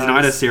 It is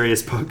not a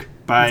serious book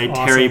by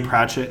Terry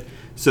Pratchett.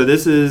 So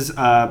this is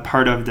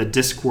part of the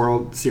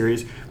Discworld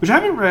series, which I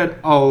haven't read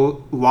a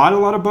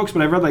lot of books,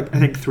 but I've read I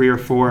think 3 or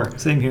 4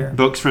 Same here.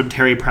 Books from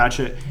Terry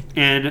Pratchett.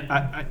 And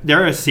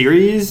they're a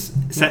series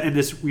set in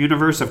this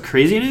universe of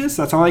craziness.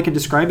 That's all I can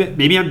describe it.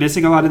 Maybe I'm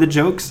missing a lot of the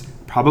jokes.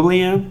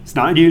 Probably am. It's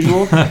not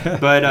unusual.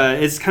 But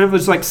it's kind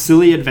of just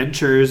silly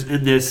adventures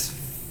in this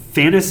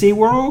fantasy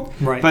world.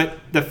 Right. But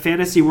the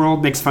fantasy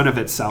world makes fun of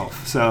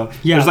itself. So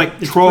there's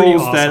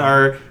trolls that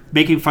are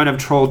making fun of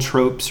troll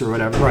tropes or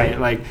whatever.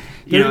 Right.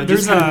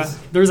 There's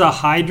a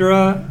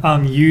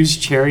Hydra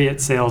used chariot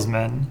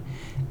salesman.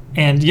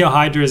 And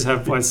Hydras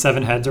have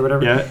 7 heads or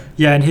whatever.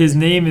 Yeah, and his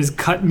name is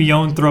Cut Me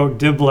Own Throat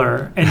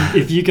Dibbler. And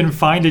if you can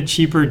find a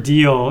cheaper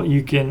deal,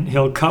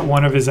 he'll cut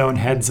one of his own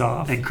heads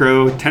off. And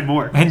grow 10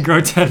 more.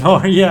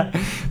 Yeah.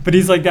 But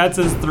he's that's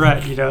his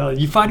threat,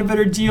 You find a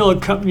better deal,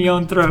 cut me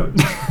own throat.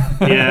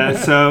 Yeah,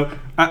 so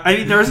I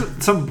mean there's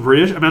some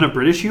amount of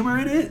British humor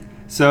in it.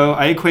 So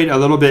I equate a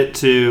little bit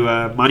to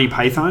Monty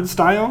Python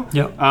style.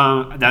 Yep.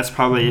 That's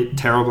probably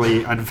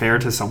terribly unfair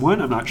to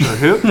someone. I'm not sure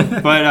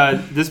who.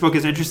 But this book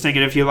is interesting,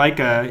 and if you like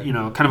a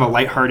kind of a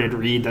lighthearted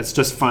read, that's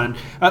just fun.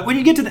 When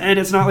you get to the end,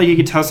 it's not like you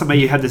can tell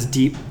somebody you had this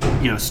deep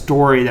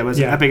story that was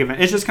an epic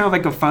event. It's just kind of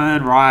like a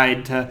fun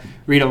ride to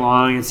read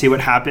along and see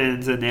what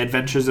happens and the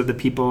adventures of the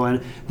people,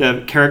 and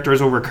the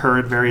characters will recur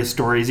in various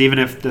stories, even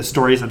if the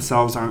stories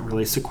themselves aren't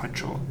really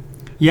sequential.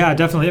 Yeah,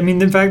 definitely. I mean,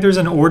 in fact, there's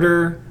an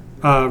order.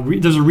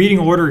 There's a reading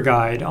order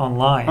guide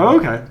online. Oh,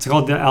 okay. It's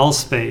called the L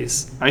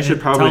Space. I should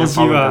probably have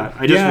followed that.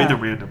 I just read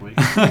them randomly.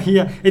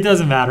 Yeah, it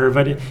doesn't matter.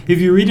 But if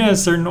you read in a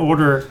certain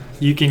order,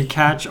 you can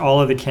catch all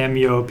of the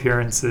cameo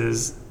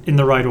appearances in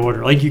the right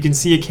order. You can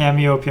see a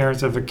cameo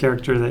appearance of a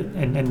character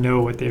and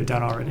know what they've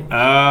done already.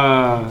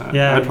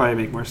 That'd probably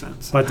make more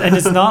sense. And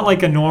it's not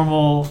like a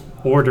normal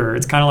order.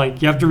 It's kind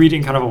of you have to read it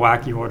in kind of a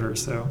wacky order.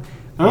 So.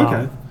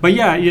 Okay. But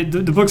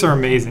the books are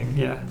amazing.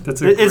 Yeah,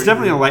 it's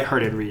definitely a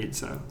lighthearted read.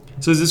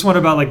 So is this one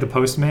about the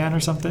postman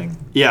or something?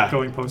 Yeah.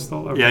 Going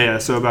postal? Okay. Yeah.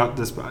 So about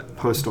this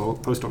postal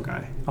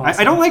guy.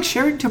 Awesome. I don't like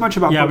sharing too much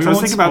about books. I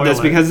was thinking about this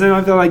because then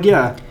I feel I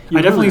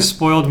definitely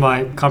spoiled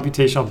my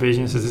computational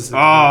Bayesian statistics.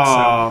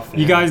 Oh, so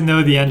you guys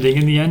know the ending.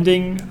 In the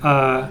ending,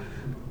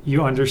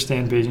 you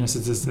understand Bayesian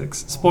statistics.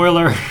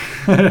 Spoiler.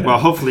 Well,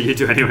 hopefully you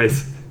do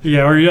anyways.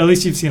 Yeah, or at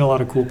least you've seen a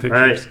lot of cool pictures. All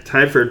right,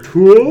 time for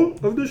Tool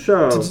of the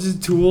Show.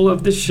 Tool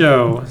of the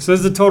Show. So this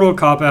is a total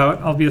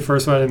cop-out. I'll be the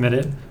first one to admit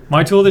it.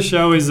 My tool of the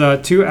show is 2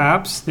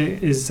 apps.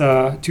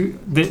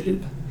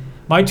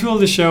 My tool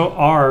of the show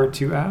are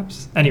 2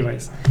 apps.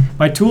 Anyways,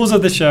 my tools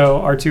of the show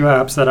are 2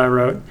 apps that I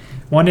wrote.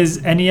 One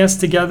is NES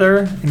Together,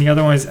 and the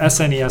other one is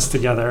SNES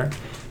Together.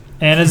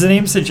 And as the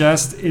name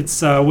suggests,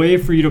 it's a way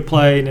for you to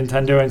play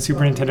Nintendo and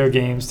Super Nintendo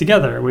games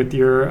together with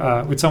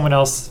with someone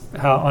else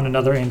on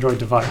another Android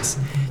device.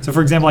 So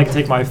for example, I can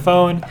take my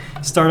phone,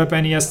 start up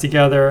NES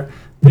Together,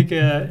 pick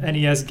a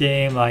NES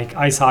game like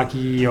ice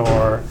hockey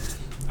or,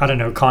 I don't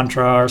know,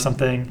 Contra or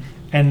something,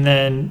 and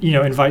then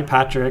invite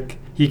Patrick.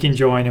 He can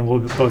join and we'll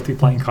both be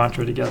playing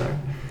Contra together.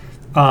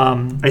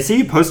 I see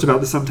you post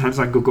about this sometimes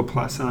on Google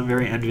Plus, and I'm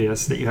very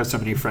envious that you have so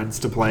many friends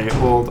to play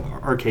old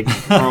arcade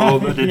or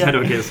old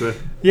Nintendo games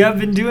with. Yeah, I've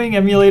been doing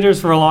emulators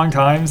for a long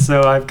time,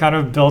 so I've kind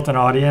of built an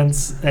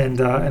audience and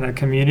a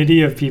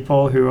community of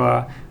people who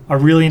are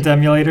really into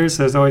emulators.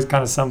 So there's always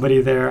kind of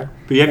somebody there.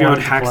 But you have your own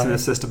hacks in the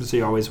system, so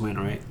you always win,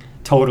 right?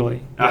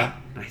 Totally. Ah,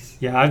 nice.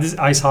 Yeah, I have this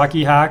ice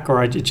hockey hack,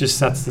 or it just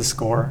sets the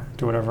score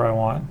to whatever I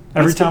want.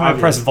 Every time I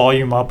press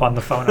volume up on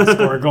the phone, I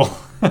score a goal.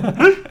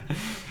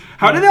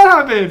 How did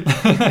that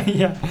happen?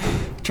 Yeah,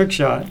 trick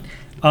shot.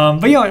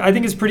 But yeah, I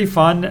think it's pretty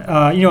fun.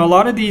 A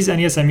lot of these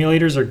NES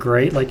emulators are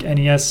great. Like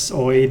NES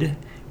OID,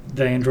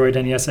 the Android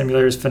NES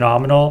emulator is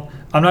phenomenal.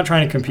 I'm not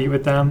trying to compete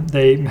with them.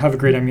 They have a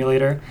great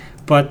emulator,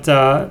 but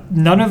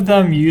none of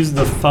them use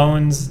the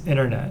phone's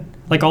internet.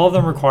 Like all of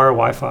them require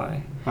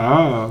Wi-Fi.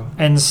 Oh.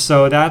 And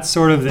so that's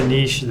sort of the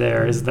niche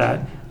there, is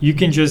that you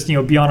can just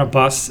be on a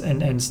bus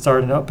and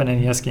start up an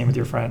NES game with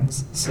your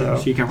friends. So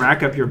you can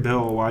rack up your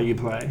bill while you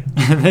play.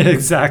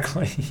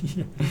 Exactly.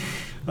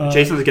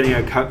 Jason's getting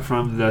a cut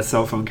from the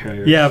cell phone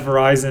carrier. Yeah,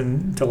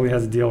 Verizon totally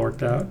has a deal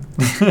worked out.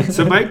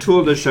 So my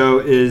tool to show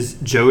is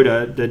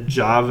Joda, the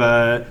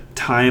Java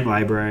time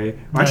library.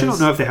 I actually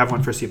don't know if they have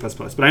one for C++,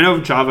 but I know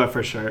Java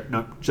for sure.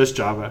 No, just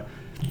Java.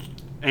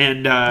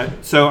 And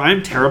so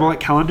I'm terrible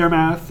at calendar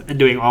math and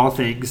doing all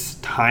things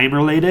time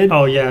related.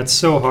 Oh yeah, it's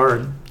so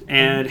hard.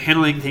 And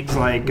handling things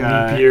like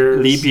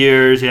leap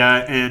years,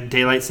 and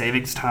daylight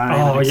savings time.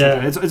 Oh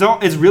yeah,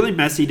 it's really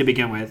messy to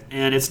begin with,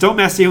 and it's still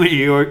messy when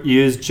you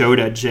use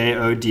Joda,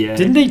 Joda.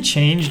 Didn't they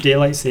change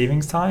daylight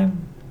savings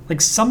time?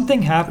 Like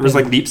something happened. It was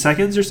like leap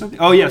seconds or something.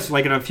 Oh yes,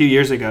 like a few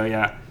years ago.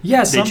 Yeah.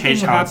 Yeah, they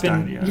changed how it's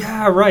done.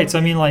 Yeah, right. So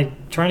I mean,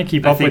 like trying to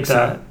keep up with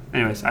that.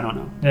 Anyways, I don't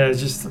know. Yeah,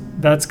 it's just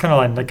that's kind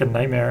of like a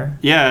nightmare.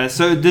 Yeah,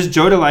 so this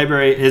Joda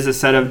library is a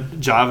set of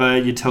Java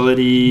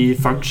utility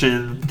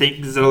function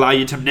things that allow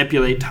you to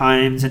manipulate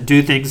times and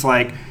do things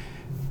like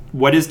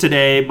what is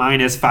today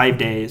minus 5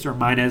 days or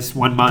minus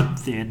 1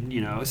 month,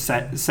 and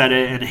set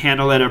it and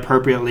handle it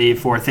appropriately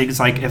for things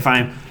like if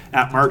I'm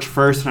at March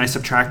 1st and I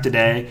subtract a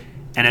day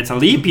and it's a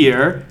leap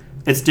year,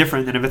 it's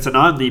different than if it's a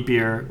non-leap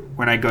year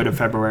when I go to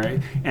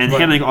February. And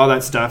handling all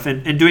that stuff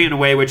and doing it in a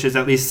way which is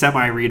at least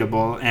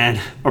semi-readable and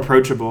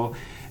approachable.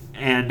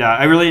 And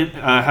I really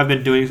have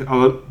been doing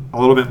a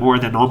little bit more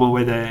than normal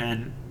with it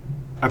and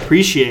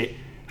appreciate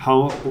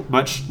how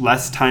much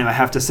less time I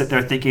have to sit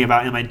there thinking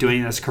about, am I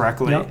doing this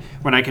correctly,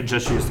 when I can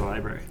just use the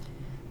library.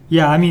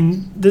 Yeah, I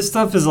mean, this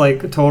stuff is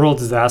like a total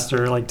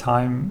disaster. Like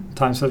time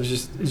stuff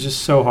is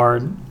just so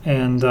hard.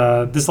 And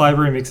this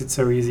library makes it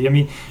so easy. I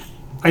mean,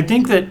 I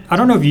think that, I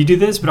don't know if you do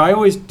this, but I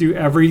always do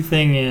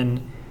everything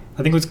in,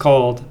 I think what's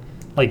called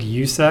like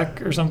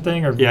USEC or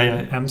something, or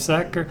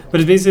MSEC, but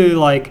it's basically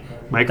like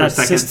that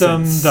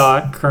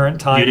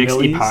system.current time Unix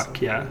millis.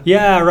 epoch,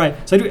 Yeah, right.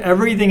 So I do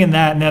everything in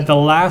that, and at the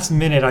last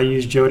minute I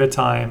use Joda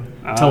time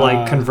to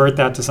like convert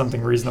that to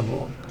something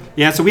reasonable.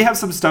 Yeah, so we have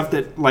some stuff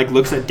that like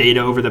looks at data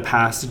over the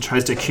past and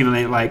tries to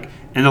accumulate like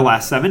in the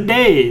last 7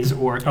 days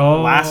or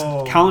last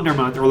calendar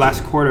month or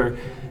last quarter.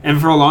 And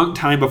for a long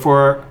time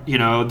before,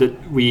 that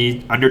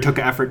we undertook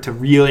an effort to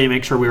really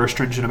make sure we were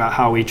stringent about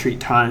how we treat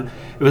time,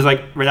 it was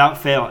like without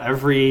fail,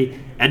 every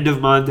end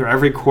of month or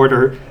every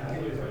quarter,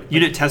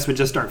 unit tests would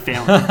just start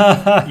failing.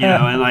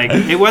 And like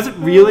it wasn't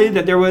really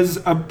that there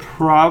was a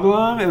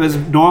problem. It was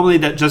normally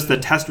that just the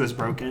test was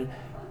broken.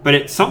 But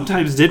it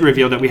sometimes did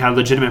reveal that we had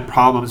legitimate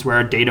problems where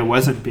our data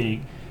wasn't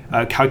being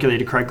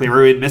calculated correctly,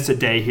 or we'd miss a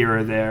day here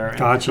or there.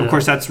 Gotcha. And of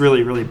course, that's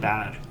really, really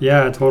bad.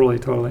 Yeah, totally.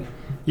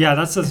 Yeah,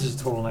 that's just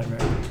a total nightmare.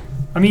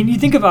 I mean, you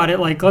think about it,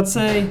 like, let's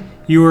say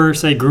you were,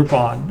 say,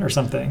 Groupon or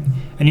something,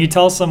 and you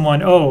tell someone,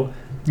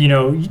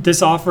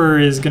 this offer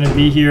is going to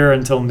be here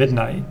until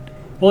midnight.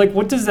 Well, like,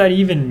 what does that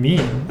even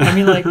mean? I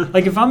mean,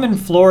 like if I'm in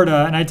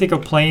Florida and I take a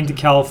plane to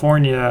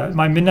California,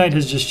 my midnight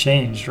has just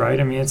changed, right?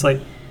 I mean, it's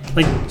like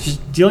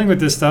just dealing with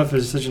this stuff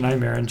is such a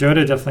nightmare, and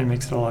Joda definitely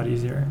makes it a lot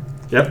easier.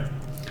 Yep.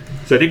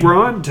 So I think we're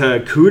on to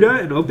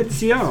CUDA and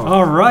OpenCL.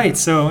 All right.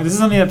 So this is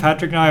something that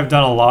Patrick and I have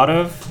done a lot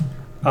of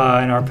in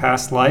our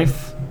past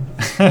life,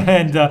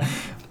 and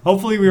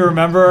hopefully we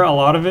remember a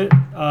lot of it.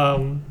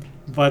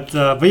 But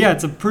yeah,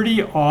 it's a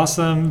pretty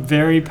awesome,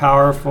 very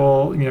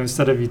powerful,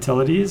 set of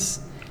utilities.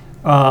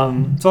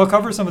 So I'll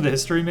cover some of the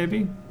history,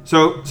 maybe.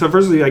 So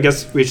firstly, I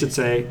guess we should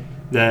say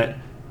that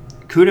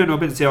CUDA and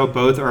OpenCL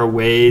both are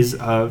ways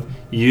of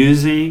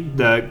using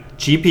the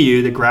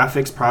GPU, the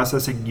graphics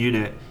processing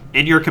unit,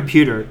 in your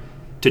computer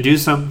to do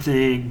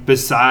something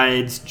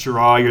besides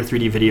draw your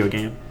 3D video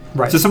game.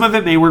 Right. So some of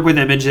it may work with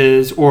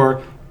images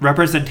or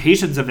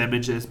representations of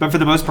images, but for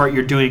the most part,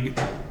 you're doing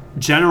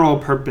general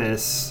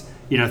purpose,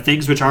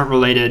 things which aren't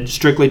related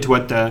strictly to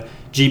what the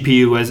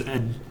GPU was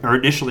or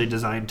initially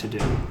designed to do.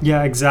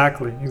 Yeah,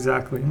 exactly.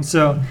 And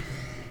so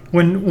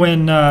when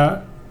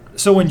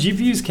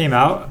GPUs came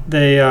out,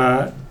 they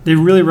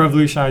really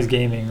revolutionized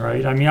gaming,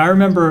 right? I mean, I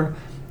remember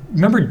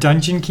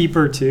Dungeon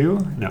Keeper 2?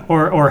 No.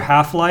 Or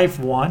Half-Life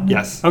 1?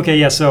 Yes. Okay,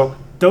 yeah, so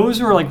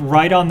those were like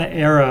right on the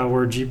era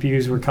where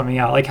GPUs were coming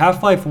out. Like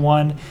Half-Life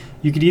 1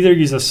 you could either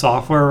use a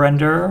software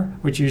renderer,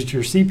 which used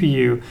your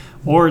CPU,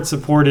 or it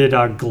supported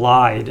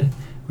Glide,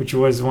 which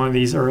was one of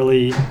these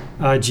early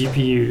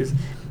GPUs.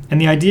 And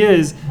the idea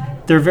is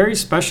they're very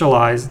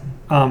specialized.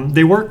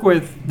 They work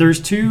with, there's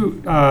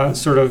two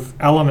sort of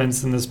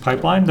elements in this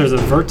pipeline. There's a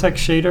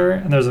vertex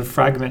shader and there's a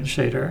fragment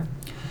shader.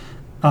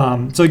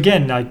 So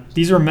again,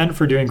 these are meant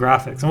for doing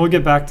graphics, and we'll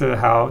get back to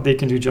how they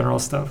can do general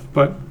stuff.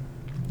 But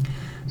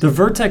the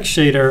vertex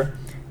shader,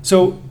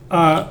 so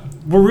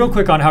we're real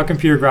quick on how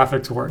computer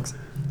graphics works.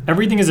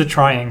 Everything is a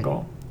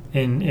triangle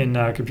in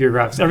computer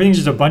graphics. Everything's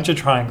just a bunch of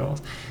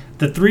triangles.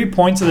 The 3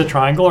 points of the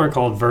triangle are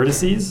called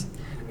vertices.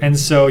 And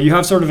so you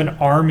have sort of an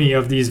army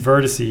of these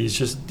vertices,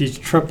 just these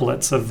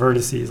triplets of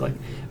vertices, like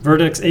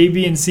vertex A,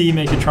 B, and C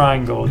make a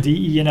triangle,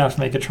 D, E, and F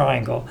make a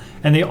triangle,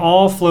 and they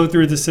all flow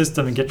through the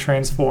system and get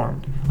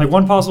transformed. Like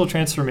one possible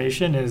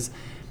transformation is,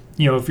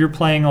 if you're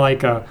playing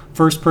like a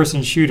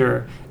first-person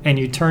shooter and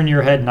you turn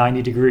your head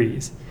 90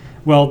 degrees.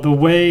 Well, the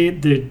way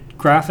the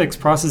graphics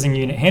processing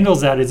unit handles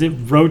that is it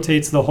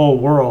rotates the whole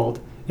world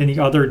in the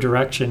other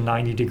direction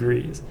 90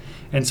 degrees.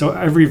 And so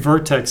every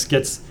vertex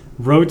gets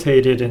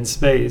rotated in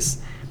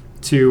space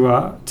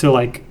to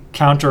like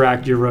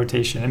counteract your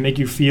rotation and make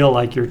you feel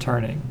like you're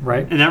turning,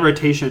 right? And that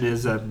rotation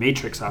is a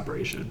matrix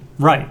operation.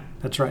 Right,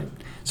 that's right.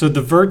 So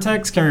the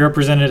vertex can be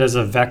represented as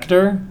a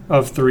vector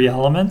of 3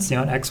 elements,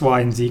 an X, Y,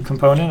 and Z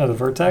component of the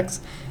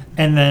vertex.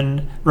 And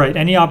then,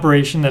 any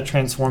operation that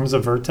transforms a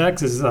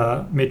vertex is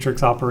a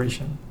matrix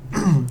operation.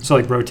 So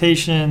like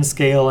rotation,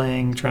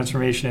 scaling,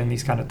 transformation,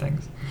 these kind of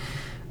things.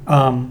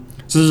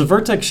 So there's a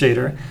vertex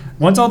shader.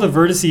 Once all the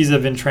vertices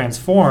have been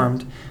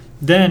transformed,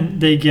 then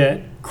they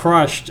get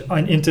crushed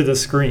into the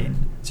screen.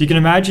 So you can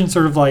imagine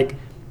sort of like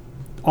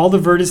all the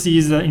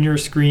vertices in your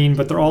screen,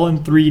 but they're all in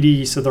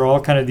 3D, so they're all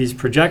kind of these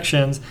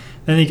projections.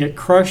 Then they get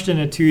crushed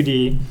into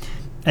 2D.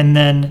 And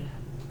then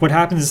what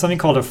happens is something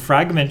called a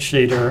fragment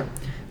shader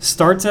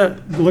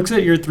looks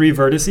at your 3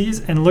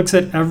 vertices and looks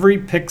at every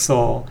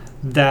pixel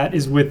that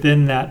is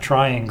within that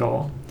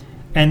triangle.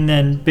 And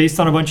then based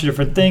on a bunch of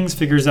different things,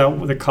 figures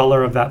out the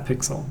color of that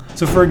pixel.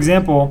 So for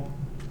example,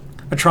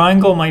 a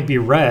triangle might be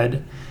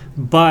red,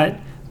 but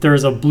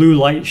there's a blue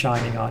light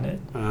shining on it.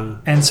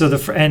 And so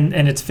and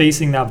it's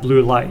facing that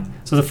blue light.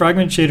 So the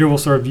fragment shader will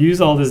sort of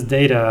use all this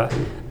data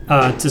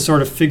to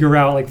sort of figure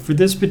out, like, for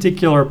this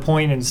particular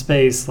point in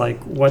space,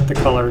 like what the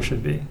color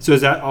should be. So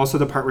is that also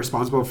the part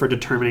responsible for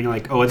determining,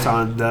 like, it's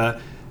on the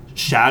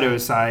shadow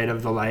side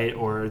of the light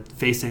or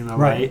facing the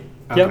light?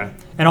 Okay. Yep.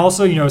 And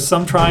also,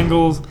 some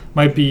triangles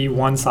might be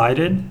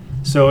one-sided.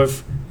 So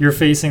if you're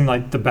facing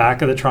like the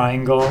back of the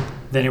triangle,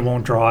 then it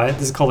won't draw it.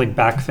 This is called like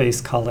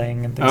backface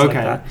culling and things like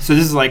that. So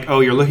this is like,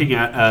 you're looking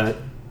at a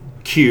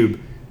cube,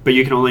 but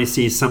you can only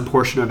see some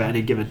portion of it at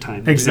any given time.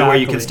 Exactly. There's nowhere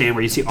you can stand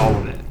where you see all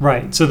of it.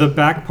 Right. So the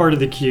back part of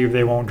the cube,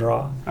 they won't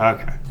draw.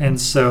 Okay. And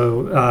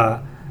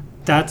so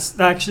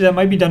that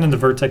might be done in the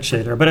vertex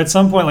shader. But at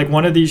some point, like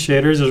one of these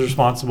shaders is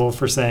responsible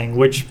for saying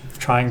which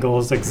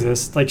triangles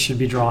exist, like should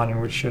be drawn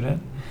and which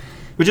shouldn't.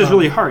 Which is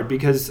really hard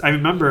because I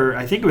remember,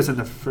 I think it was in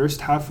the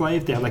first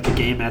Half-Life, they had like a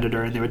game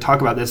editor and they would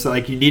talk about this. So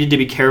like you needed to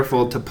be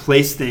careful to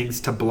place things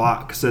to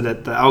block so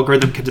that the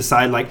algorithm could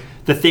decide like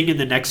the thing in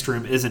the next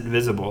room isn't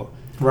visible.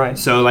 Right.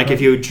 So like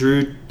if you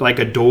drew like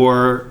a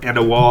door and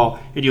a wall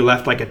and you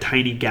left like a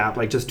tiny gap,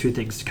 like just 2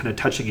 things kind of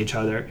touching each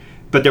other,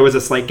 but there was a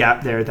slight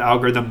gap there, the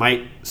algorithm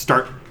might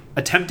start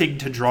attempting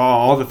to draw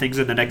all the things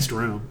in the next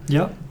room.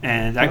 Yep.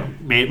 And that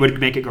would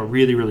make it go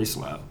really, really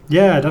slow.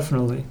 Yeah,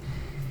 definitely.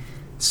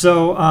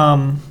 So,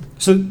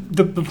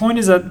 the point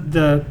is that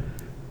the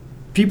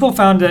people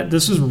found that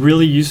this was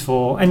really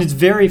useful and it's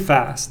very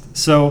fast.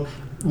 So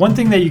one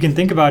thing that you can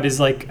think about is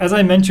like, as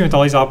I mentioned with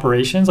all these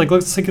operations, like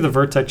let's think of the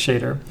vertex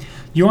shader.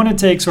 You want to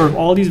take sort of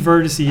all these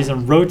vertices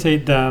and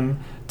rotate them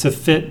to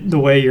fit the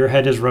way your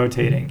head is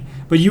rotating.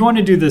 But you want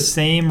to do the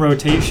same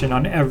rotation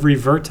on every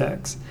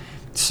vertex.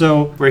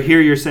 So where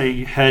here you're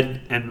saying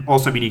head and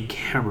also meaning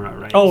camera,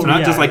 right? Oh, so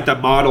not just like the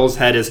model's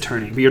head is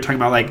turning, but you're talking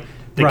about like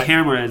the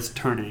camera is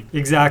turning.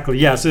 Exactly.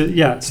 Yeah.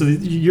 So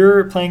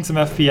you're playing some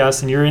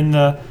FPS and you're in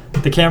the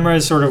camera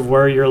is sort of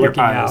where you're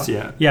looking eyes,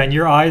 out. Yeah, and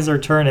your eyes are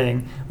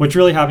turning. What's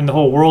really happening? The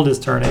whole world is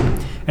turning,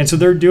 and so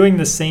they're doing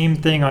the same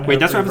thing on. Wait,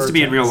 that's what happens to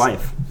me in real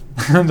life.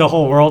 The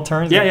whole world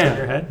turns. Yeah, in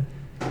your head.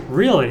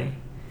 Really?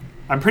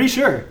 I'm pretty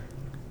sure.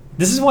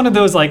 This is one of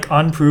those like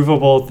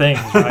unprovable things,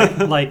 right?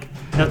 Like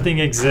nothing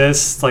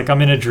exists. Like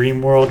I'm in a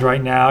dream world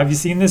right now. Have you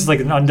seen this?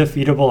 Like an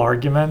undefeatable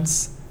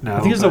arguments. No, I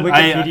think there's a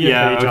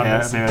Wikipedia page on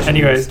this.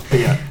 Anyways,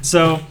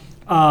 so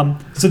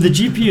the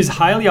GPU is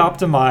highly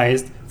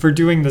optimized for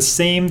doing the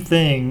same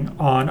thing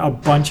on a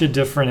bunch of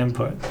different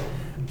input,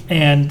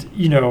 and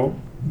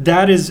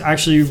that is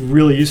actually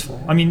really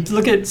useful. I mean,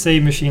 look at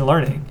say machine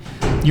learning.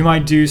 You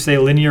might do say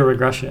linear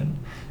regression,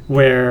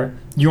 where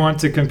you want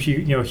to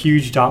compute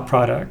huge dot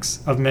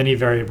products of many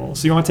variables.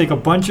 So you want to take a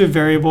bunch of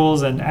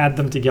variables and add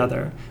them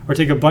together, or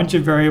take a bunch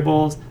of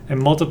variables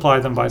and multiply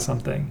them by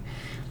something.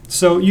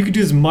 So you could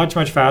do this much,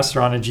 much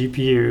faster on a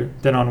GPU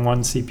than on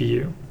one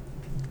CPU.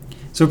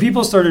 So So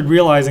people started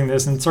realizing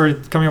this and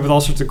started coming up with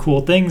all sorts of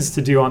cool things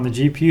to do on the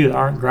GPU that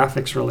aren't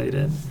graphics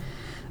related.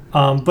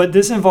 But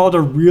this involved a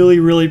really,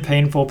 really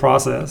painful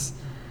process.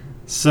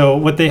 So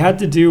what they had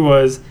to do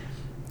was,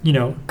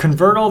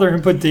 convert all their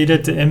input data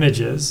to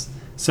images.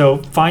 So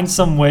find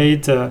some way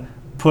to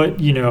put,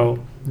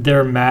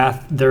 their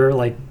math,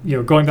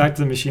 going back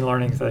to the machine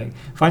learning thing,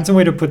 find some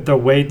way to put the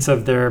weights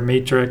of their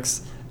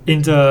matrix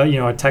into,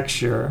 a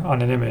texture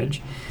on an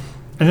image.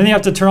 And then they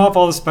have to turn off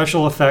all the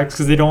special effects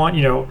because they don't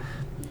want,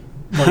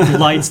 like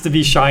lights to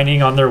be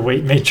shining on their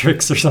weight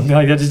matrix or something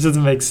like that. It just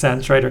doesn't make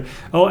sense, right?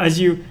 Or, as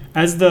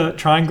the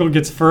triangle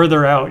gets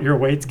further out, your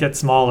weights get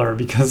smaller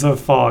because of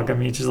fog. I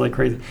mean, it's just like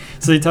crazy.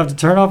 So you have to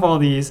turn off all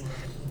these,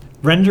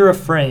 render a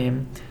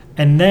frame,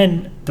 and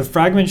then the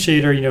fragment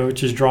shader,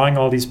 which is drawing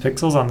all these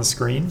pixels on the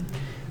screen,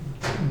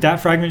 that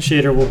fragment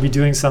shader will be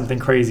doing something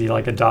crazy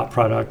like a dot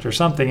product or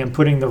something and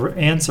putting the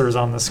answers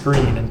on the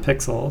screen in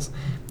pixels.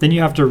 Then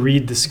you have to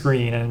read the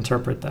screen and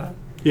interpret that.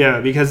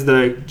 Yeah, because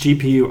the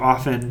GPU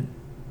often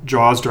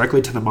draws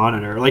directly to the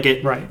monitor.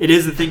 It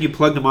is the thing you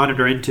plug the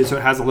monitor into, so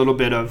it has a little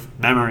bit of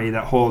memory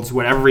that holds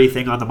what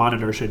everything on the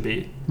monitor should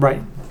be.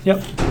 Right.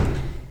 Yep.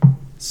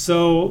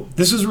 So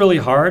this was really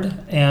hard,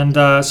 and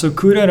so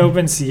CUDA and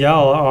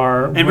OpenCL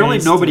are. And really,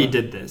 nobody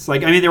did this.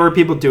 There were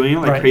people doing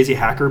it, crazy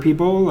hacker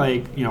people,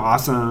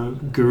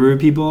 awesome guru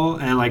people,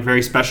 and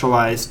very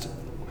specialized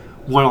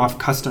one-off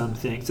custom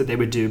things that they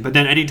would do. But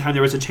then anytime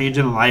there was a change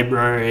in the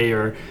library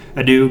or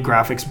a new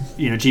graphics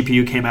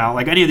GPU came out,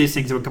 any of these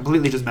things, it would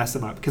completely just mess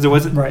them up because it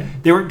wasn't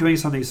they weren't doing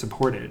something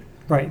supported.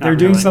 Right. They're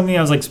doing something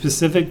that was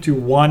specific to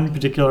one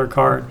particular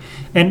card.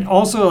 And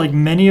also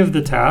many of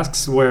the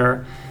tasks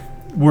were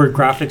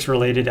graphics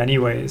related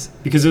anyways,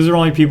 because those are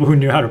only people who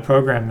knew how to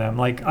program them.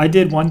 I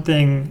did one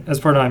thing as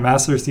part of my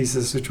master's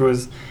thesis, which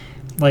was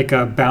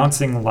a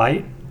bouncing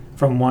light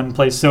from one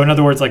place. So in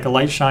other words, a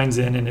light shines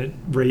in and it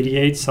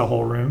radiates the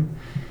whole room.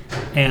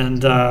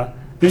 And it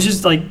was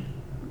just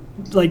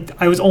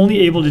I was only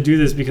able to do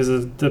this because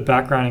of the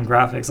background in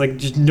graphics.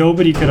 Just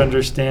nobody could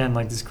understand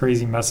this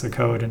crazy mess of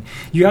code. And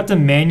you have to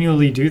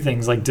manually do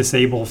things like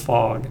disable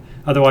fog.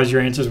 Otherwise your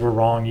answers were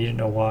wrong. You didn't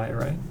know why,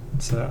 right?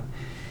 So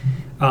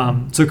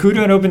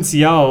CUDA and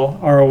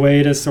OpenCL are a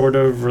way to sort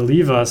of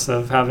relieve us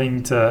of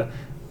having to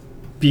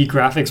be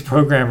graphics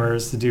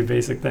programmers to do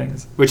basic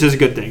things. Which is a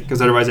good thing,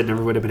 because otherwise I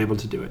never would have been able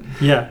to do it.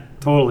 Yeah,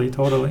 totally.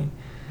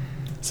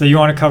 So you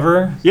want to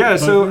cover? Yeah,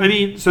 so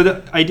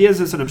the idea is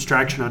it's an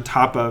abstraction on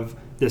top of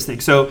this thing.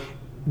 So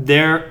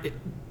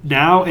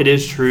now it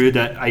is true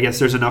that I guess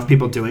there's enough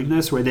people doing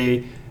this where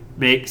they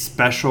make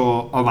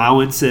special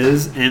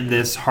allowances in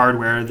this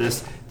hardware,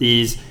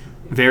 these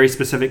very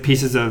specific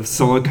pieces of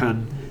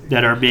silicon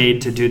that are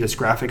made to do this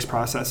graphics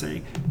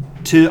processing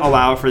to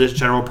allow for this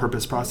general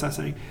purpose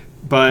processing.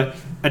 But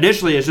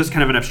initially, it's just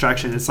kind of an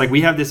abstraction. It's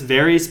we have this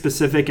very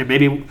specific, and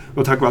maybe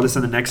we'll talk about this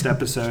in the next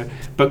episode,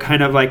 but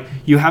kind of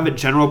you have a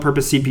general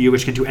purpose CPU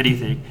which can do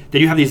anything.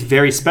 Then you have these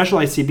very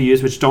specialized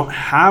CPUs which don't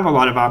have a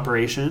lot of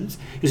operations,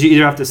 because you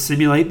either have to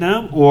simulate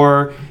them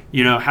or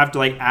have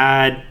to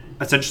add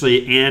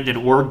essentially and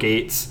or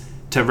gates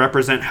to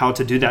represent how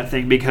to do that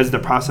thing, because the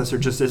processor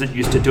just isn't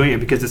used to doing it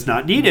because it's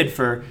not needed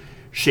for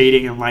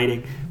shading and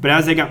lighting. But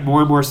as they got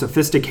more and more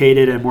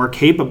sophisticated and more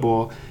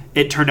capable,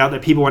 it turned out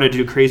that people wanted to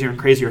do crazier and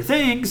crazier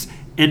things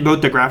in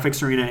both the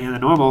graphics arena and the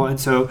normal. And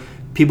so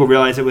people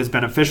realized it was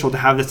beneficial to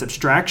have this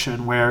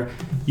abstraction where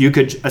you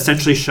could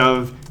essentially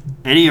shove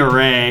any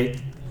array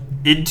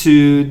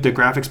into the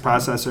graphics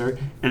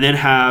processor and then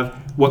have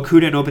what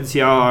CUDA and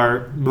OpenCL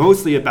are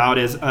mostly about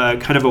is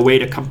kind of a way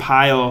to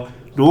compile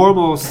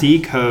normal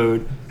C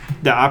code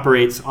that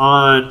operates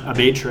on a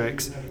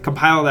matrix,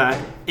 compile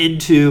that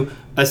into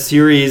a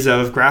series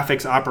of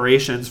graphics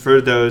operations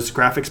for those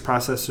graphics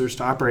processors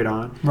to operate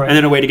on, and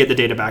then a way to get the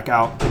data back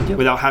out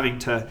without having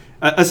to,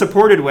 a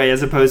supported way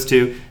as opposed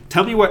to,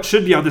 tell me what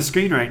should be on the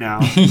screen right now.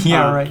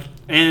 Right.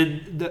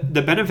 And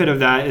the benefit of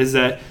that is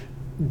that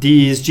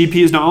these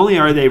GPUs, not only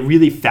are they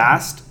really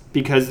fast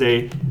because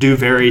they do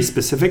very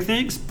specific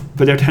things,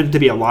 but there tend to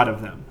be a lot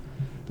of them.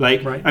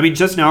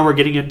 Just now we're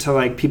getting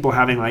into people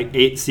having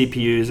 8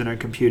 CPUs in a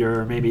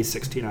computer, or maybe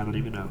 16. I don't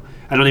even know.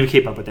 I don't even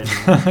keep up with it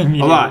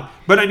anymore. A lot.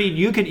 But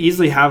you can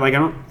easily have I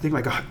don't think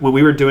when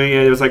we were doing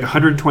it, it was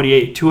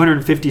 128,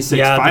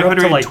 256,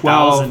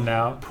 512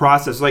 now.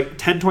 processors,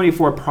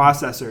 1024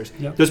 processors.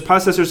 Yep. Those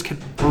processors can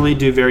only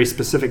do very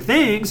specific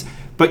things,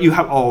 but you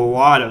have a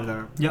lot of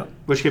them,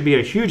 which can be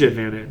a huge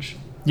advantage.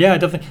 Yeah,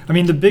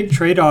 definitely. The big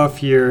trade-off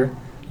here,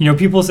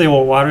 people say,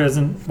 well, why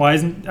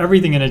isn't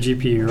everything in a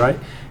GPU, right?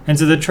 And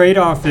so the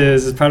trade-off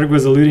is, as Patrick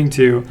was alluding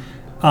to,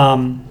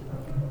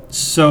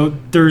 so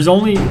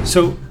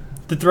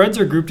the threads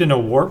are grouped into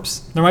warps.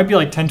 There might be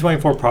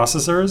 1024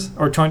 processors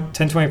or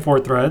 1024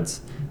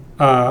 threads,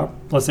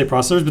 let's say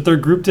processors, but they're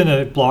grouped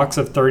into blocks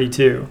of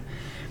 32.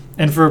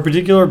 And for a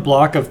particular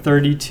block of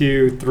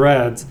 32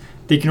 threads,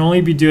 they can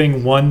only be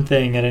doing one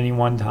thing at any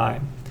one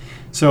time.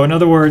 So in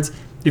other words,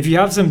 if you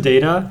have some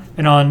data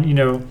and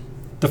on,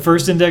 the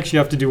first index you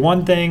have to do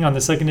one thing, on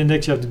the second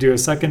index you have to do a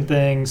second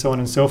thing, so on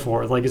and so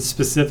forth. Like it's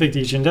specific to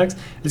each index.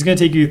 It's going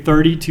to take you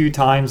 32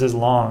 times as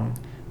long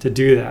to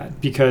do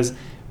that because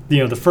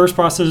the first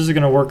processors are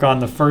going to work on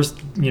the first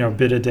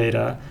bit of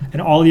data,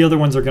 and all the other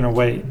ones are going to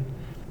wait.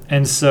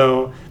 And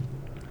so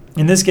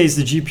in this case,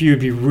 the GPU would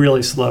be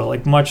really slow,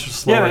 like much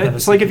slower. Yeah,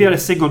 it's like if you had a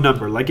single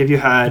number. Like if you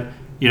had,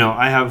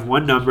 I have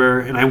one number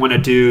and I want to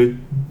do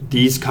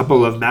these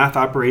couple of math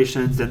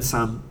operations and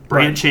some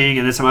branching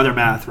and then some other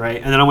math,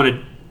 right? And then I want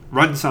to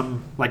run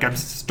some, like I'm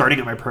starting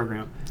at my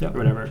program or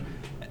whatever.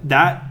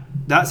 That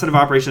set of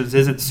operations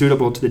isn't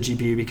suitable to the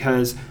GPU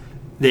because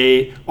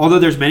although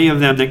there's many of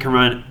them that can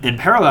run in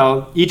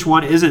parallel, each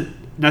one isn't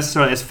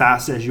necessarily as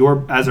fast as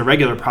a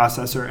regular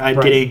processor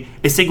at getting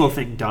a single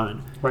thing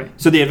done. Right.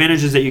 So the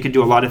advantage is that you can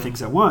do a lot of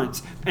things at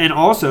once. And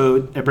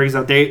also it brings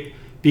out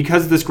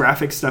because this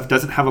graphics stuff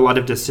doesn't have a lot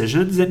of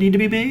decisions that need to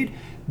be made,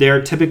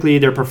 their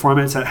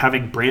performance at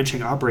having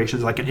branching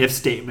operations like an if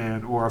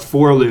statement or a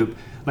for loop,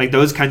 like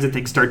those kinds of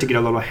things start to get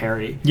a little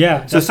hairy.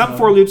 Yeah. So some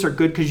for loops are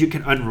good because you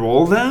can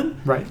unroll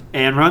them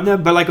and run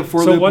them, but like a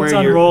for loop where what's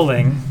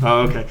unrolling?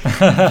 Oh,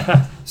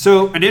 okay.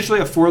 So initially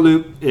a for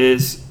loop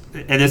is,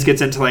 and this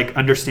gets into like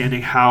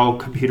understanding how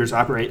computers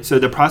operate. So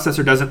the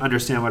processor doesn't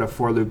understand what a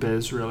for loop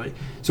is really.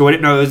 So what it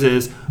knows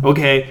is,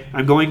 okay,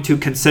 I'm going to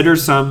consider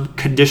some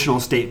conditional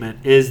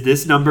statement. Is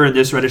this number in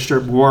this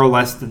register more or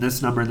less than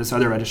this number in this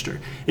other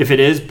register? If it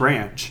is,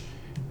 branch.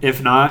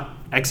 If not,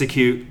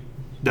 execute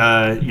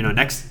the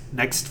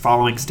next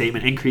following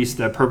statement, increase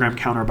the program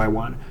counter by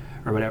 1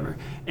 or whatever.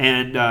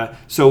 And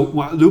so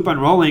loop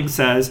unrolling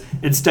says,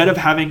 instead of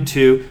having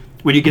to,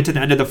 when you get to the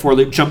end of the for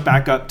loop, jump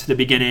back up to the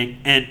beginning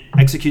and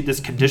execute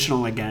this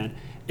conditional again.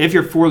 If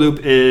your for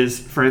loop is,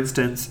 for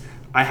instance,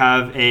 I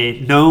have a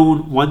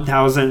known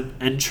 1,000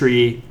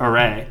 entry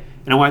array,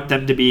 and I want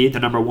them to be the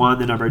number 1,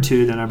 the number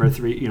 2, the number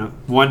 3,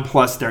 1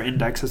 plus their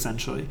index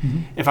essentially. Mm-hmm.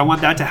 If I want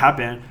that to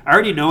happen, I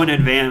already know in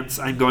advance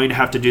I'm going to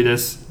have to do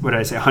this, what did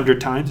I say, 100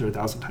 times or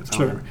 1,000 times? I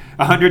don't remember.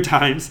 100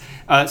 times.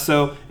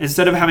 So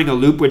instead of having a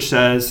loop which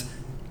says,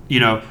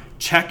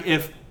 check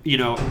if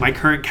my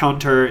current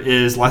counter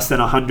is less than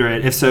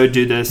 100. If so,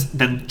 do this,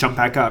 then jump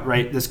back up,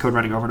 right? This code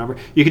running over and over.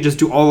 You can just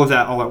do all of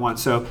that all at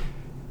once. So,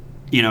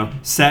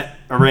 set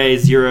array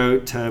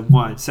 0 to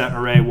 1, set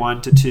array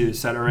 1 to 2,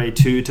 set array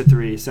 2 to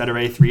 3, set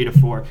array 3 to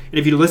 4. And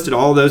if you listed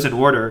all those in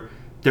order,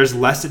 there's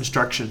less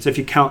instructions. If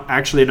you count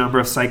actually a number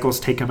of cycles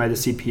taken by the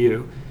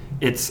CPU,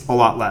 it's a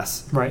lot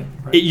less. Right.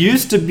 It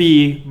used to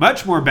be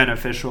much more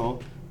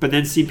beneficial, but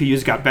then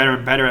CPUs got better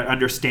and better at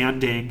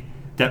understanding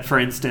that, for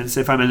instance,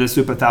 if I'm in this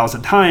loop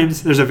 1,000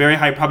 times, there's a very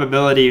high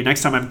probability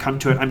next time I come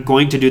to it, I'm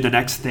going to do the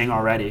next thing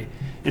already.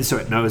 And so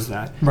it knows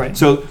that. Right.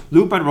 So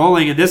loop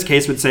unrolling in this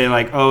case would say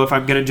like, oh, if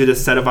I'm going to do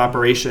this set of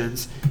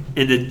operations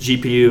in the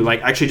GPU,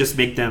 like actually just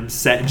make them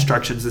set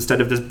instructions instead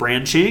of this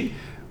branching,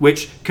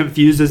 which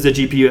confuses the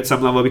GPU at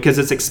some level because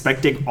it's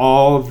expecting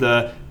all of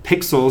the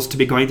pixels to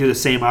be going through the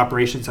same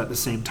operations at the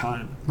same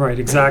time. Right,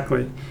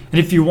 exactly. And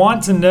if you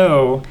want to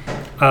know,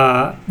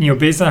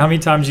 based on how many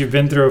times you've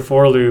been through a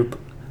for loop,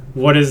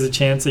 what is the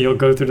chance that you'll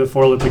go through the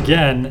for loop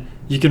again,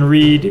 you can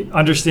read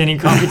Understanding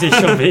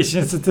Computational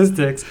Bayesian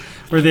Statistics,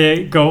 where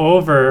they go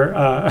over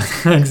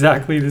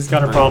exactly this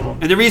kind of problem.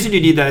 And the reason you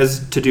need that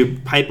is to do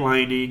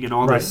pipelining and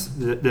all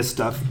this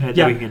stuff.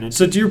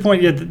 So to your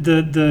point,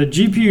 the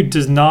GPU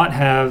does not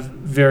have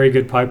very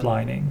good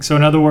pipelining. So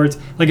in other words,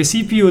 like a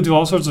CPU will do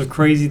all sorts of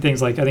crazy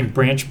things, like I think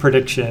branch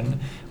prediction,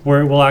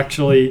 where it will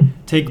actually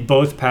take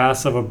both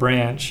paths of a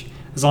branch,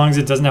 as long as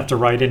it doesn't have to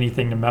write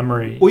anything to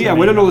memory. Well, yeah,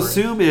 what it'll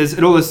assume is,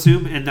 it'll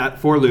assume in that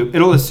for loop,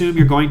 it'll assume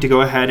you're going to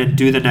go ahead and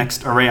do the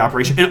next array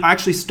operation and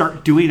actually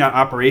start doing that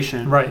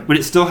operation when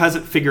it still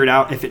hasn't figured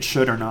out if it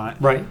should or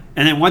not. Right.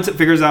 And then once it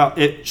figures out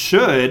it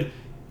should,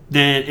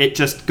 then it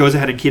just goes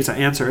ahead and keeps that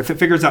answer. If it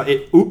figures out,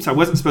 oops, I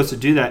wasn't supposed to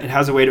do that, it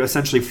has a way to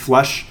essentially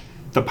flush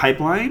the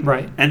pipeline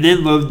and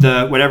then load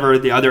the whatever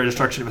the other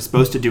instruction was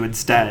supposed to do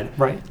instead.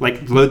 Right.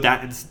 Like load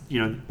that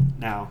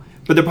now.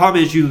 But the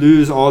problem is you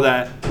lose all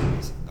that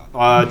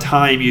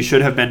time you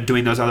should have been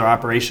doing those other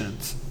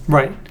operations.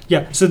 Right.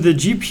 Yeah. So the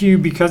GPU,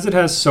 because it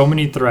has so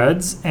many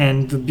threads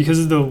and because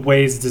of the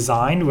way it's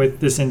designed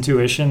with this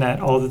intuition that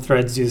all the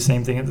threads do the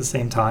same thing at the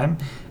same time,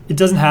 it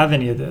doesn't have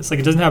any of this.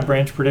 Like it doesn't have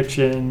branch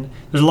prediction.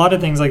 There's a lot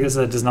of things like this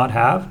that it does not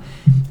have.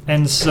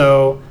 And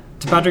so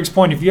to Patrick's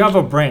point, if you have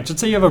a branch,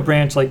 let's say you have a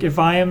branch, like if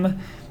I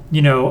am,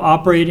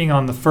 operating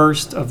on the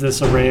first of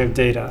this array of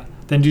data,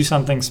 then do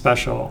something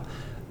special.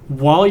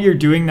 While you're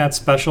doing that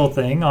special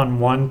thing on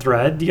one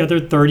thread, the other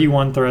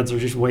 31 threads are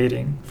just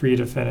waiting for you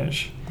to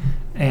finish,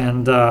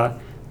 and so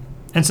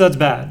that's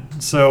bad.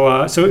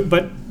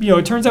 But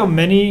it turns out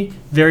many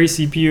very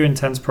CPU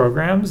intense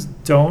programs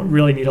don't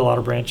really need a lot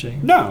of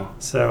branching. No.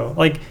 So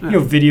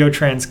video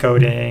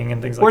transcoding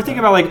and things like that. Or think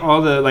about like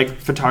all the like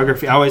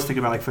photography. I always think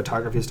about like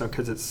photography stuff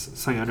because it's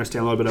something I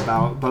understand a little bit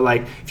about. But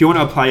like if you want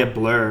to apply a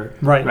blur,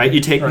 right?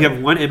 You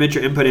have one image,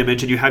 your input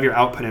image, and you have your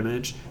output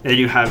image, and then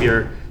you have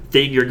your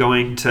thing you're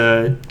going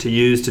to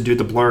use to do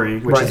the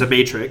blurring, which is a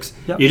matrix.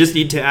 Yep. You just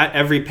need to, at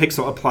every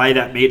pixel, apply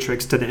that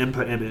matrix to the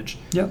input image.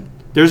 Yep.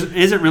 There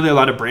isn't really a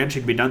lot of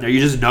branching to be done there.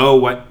 You just know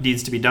what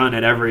needs to be done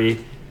at every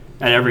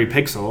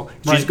pixel.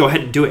 So you just go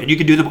ahead and do it. And you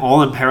can do them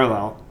all in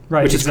parallel,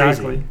 which is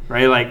crazy,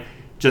 right? Like,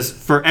 just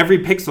for every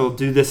pixel,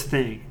 do this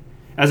thing,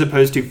 as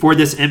opposed to for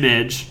this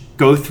image,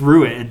 go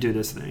through it and do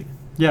this thing.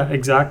 Yeah,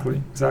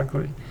 exactly.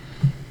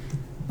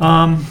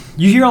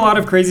 You hear a lot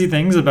of crazy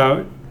things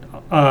about,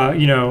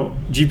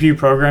 GPU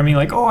programming,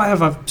 like, oh, I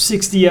have a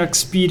 60x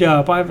speed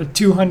up, I have a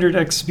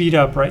 200x speed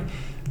up, right?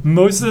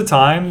 Most of the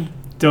time,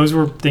 those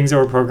were things that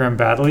were programmed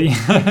badly,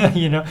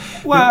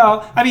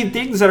 Well, I mean,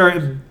 things that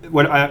are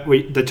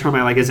the term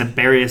I like is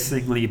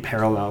embarrassingly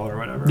parallel or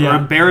whatever, or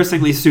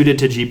embarrassingly suited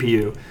to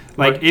GPU.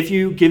 Like, if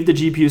you give the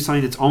GPU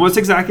something that's almost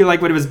exactly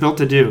like what it was built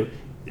to do,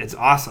 it's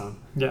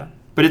awesome. Yeah.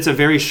 But it's a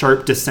very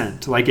sharp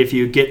descent. Like, if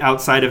you get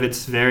outside of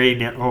its very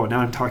now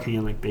I'm talking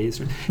in like Bayes.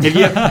 If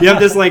you have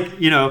this, like,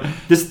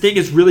 this thing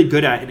is really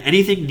good at, and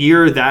anything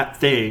near that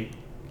thing,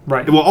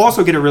 it will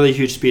also get a really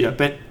huge speed up.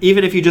 But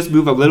even if you just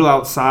move a little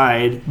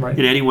outside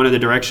in any one of the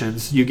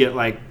directions, you get,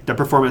 like, the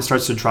performance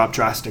starts to drop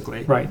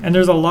drastically. Right. And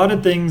there's a lot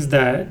of things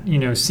that,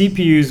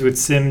 CPUs with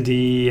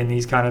SIMD and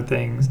these kind of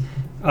things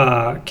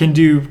can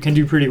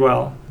do pretty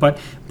well. But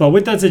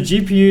with that said,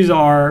 GPUs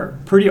are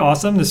pretty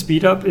awesome. The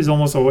speed up is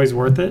almost always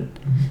worth it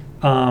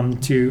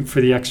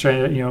for the extra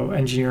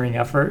engineering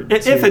effort.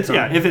 If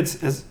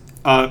it's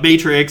a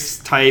matrix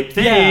type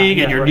thing,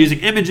 and you're using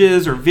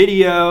images or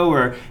video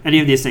or any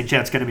of these things,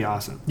 it's going to be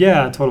awesome.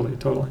 Yeah, totally.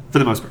 For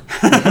the most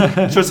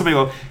part. Sure, somebody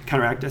will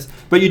counteract this,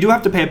 but you do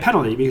have to pay a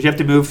penalty because you have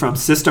to move from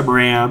system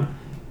RAM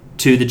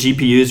to the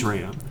GPU's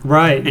RAM.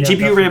 Right. And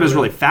GPU RAM is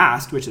really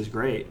fast, which is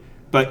great.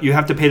 But you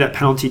have to pay that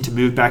penalty to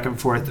move back and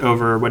forth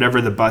over whatever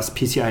the bus,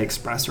 PCI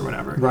Express or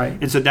whatever. Right.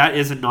 And so that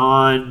is a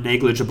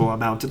non-negligible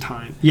amount of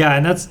time. Yeah,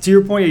 and that's, to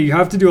your point, you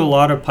have to do a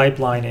lot of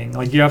pipelining.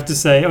 Like, you have to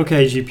say,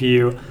 okay,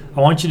 GPU, I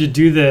want you to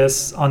do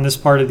this on this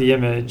part of the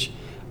image.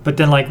 But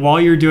then, like,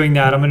 while you're doing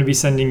that, I'm going to be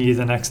sending you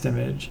the next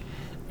image.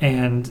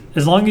 And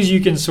as long as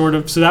you can so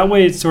that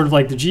way it's sort of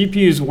like the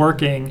GPU is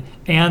working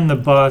and the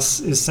bus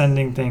is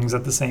sending things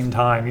at the same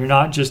time. You're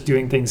not just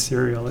doing things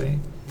serially.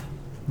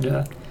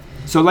 Yeah.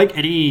 So like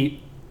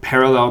any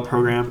parallel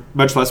program,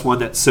 much less one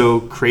that's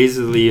so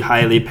crazily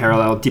highly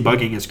parallel,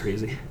 debugging is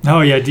crazy.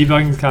 Oh yeah,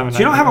 debugging is kind of. So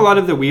you don't have a lot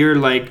of the weird,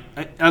 like,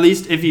 at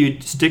least if you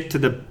stick to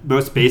the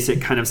most basic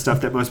kind of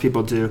stuff that most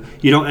people do,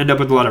 you don't end up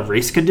with a lot of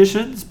race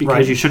conditions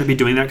because you shouldn't be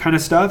doing that kind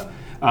of stuff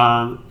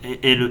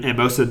in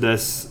most of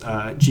this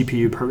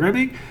GPU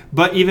programming.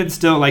 But even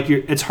still, like,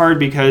 it's hard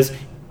because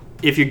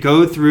if you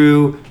go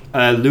through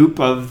a loop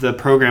of the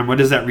program, what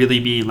does that really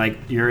mean? Like,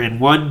 you're in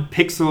one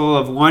pixel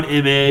of one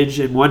image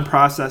in one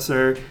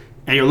processor,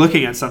 and you're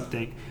looking at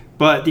something.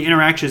 But the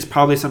interaction is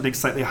probably something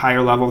slightly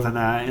higher level than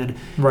that.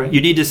 And you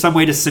need some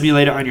way to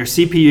simulate it on your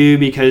CPU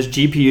because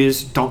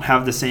GPUs don't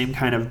have the same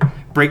kind of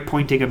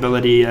breakpointing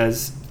ability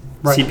as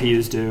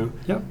CPUs do.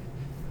 Yep.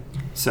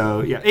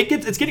 So, yeah,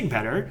 it's getting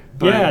better,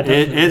 but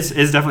it's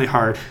definitely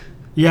hard.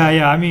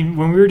 Yeah. I mean,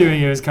 when we were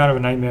doing it, it was kind of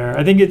a nightmare.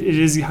 I think it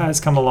has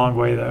come a long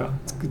way, though.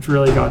 It's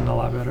really gotten a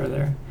lot better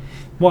there.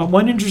 Well,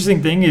 one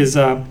interesting thing is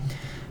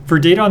for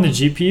data on the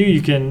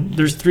GPU,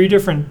 there's 3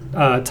 different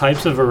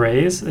types of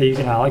arrays that you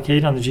can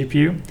allocate on the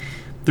GPU.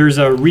 There's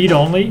a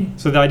read-only.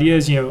 So the idea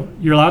is,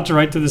 you're allowed to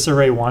write to this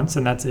array once,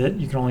 and that's it.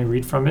 You can only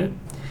read from it.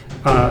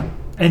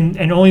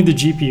 And only the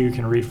GPU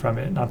can read from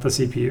it, not the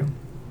CPU.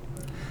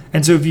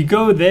 And so if you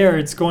go there,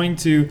 it's going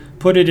to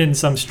put it in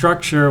some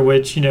structure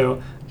which,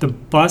 the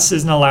bus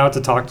isn't allowed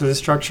to talk to the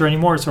structure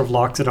anymore. It sort of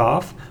locks it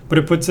off, but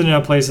it puts it in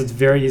a place that's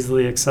very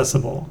easily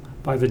accessible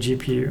by the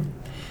GPU.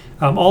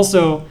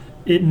 Also,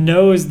 it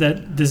knows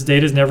that this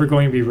data is never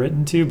going to be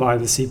written to by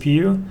the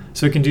CPU,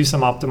 so it can do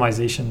some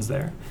optimizations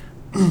there.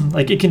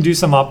 Like, it can do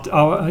some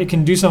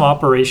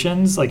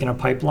operations, like in a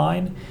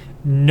pipeline,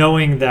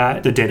 knowing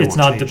that it's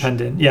not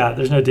dependent. Yeah,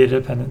 there's no data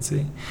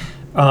dependency.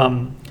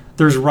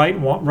 There's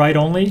write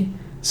only.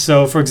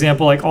 So, for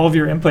example, like all of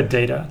your input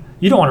data,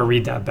 you don't want to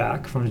read that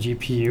back from the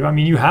GPU. I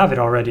mean, you have it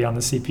already on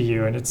the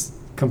CPU, and it's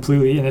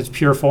completely in its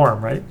pure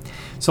form, right?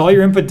 So all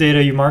your input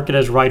data, you mark it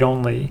as write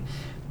only.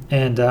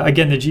 And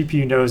again, the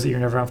GPU knows that you're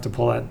never going to have to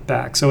pull that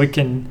back. So you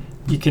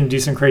can do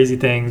some crazy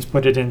things,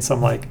 put it in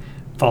some like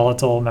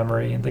volatile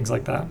memory and things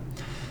like that.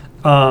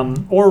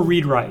 Or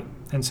read-write.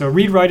 And so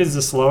read-write is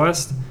the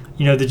slowest.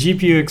 The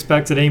GPU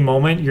expects at any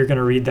moment you're going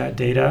to read that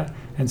data.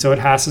 And so it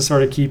has to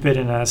sort of keep it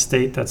in a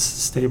state that's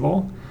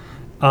stable.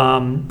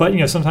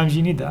 But sometimes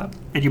you need that.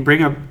 And you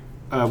bring up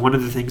one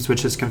of the things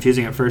which is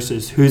confusing at first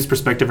is whose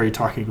perspective are you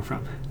talking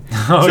from?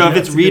 If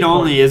it's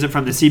read-only, is it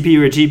from the CPU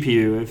or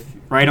GPU? If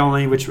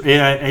write-only,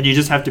 and you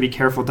just have to be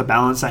careful to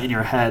balance that in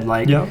your head.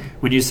 Like,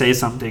 when you say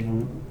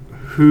something,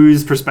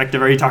 whose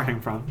perspective are you talking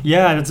from?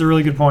 Yeah, that's a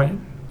really good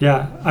point.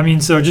 Yeah, I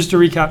mean, so just to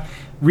recap,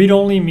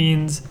 read-only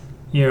means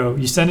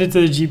you send it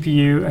to the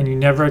GPU and you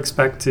never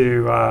expect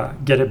to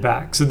get it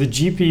back. So the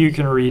GPU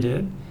can read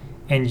it,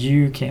 and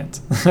you can't.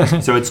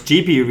 So it's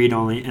GPU read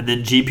only, and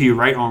then GPU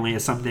write only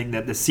is something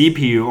that the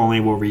CPU only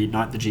will read,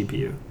 not the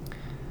GPU.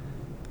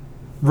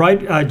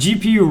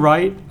 GPU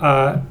write.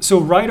 So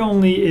write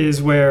only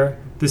is where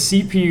the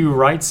CPU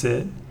writes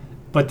it,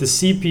 but the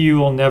CPU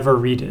will never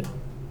read it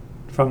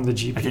from the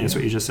GPU. I think that's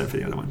what you just said for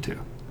the other one too.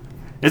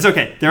 It's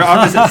okay. There are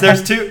opposites.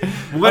 There's two,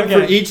 one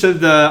for each of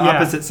the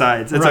opposite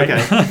sides. It's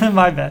okay.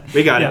 My bad.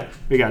 We got it.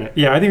 We got it.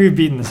 Yeah, I think we've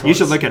beaten this one. You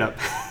should look it up.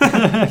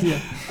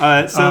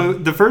 So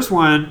the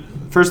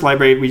first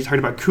library we talked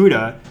about,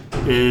 CUDA,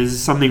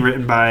 is something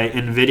written by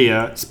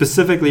NVIDIA,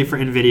 specifically for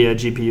NVIDIA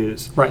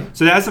GPUs. Right.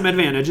 So that has some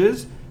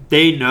advantages.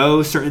 They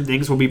know certain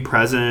things will be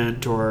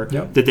present, or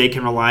that they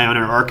can rely on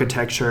our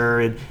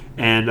architecture,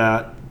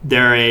 and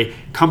they're a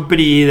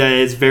company that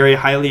is very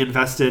highly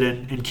invested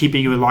in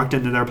keeping you locked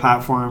into their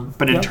platform,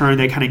 but in turn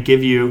they kind of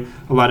give you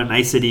a lot of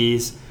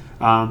niceties.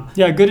 A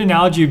good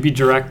analogy would be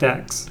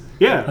DirectX.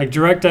 Yeah. Like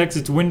DirectX,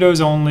 it's Windows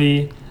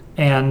only,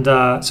 and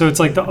so it's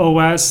like the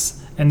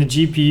OS and the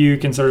GPU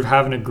can sort of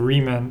have an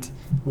agreement,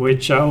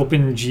 which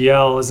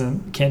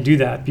OpenGL can't do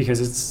that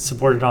because it's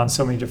supported on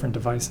so many different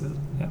devices.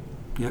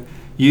 Yeah.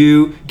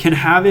 You can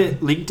have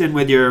it linked in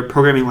with your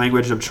programming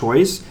language of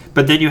choice,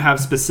 but then you have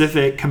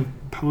specific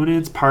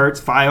components, parts,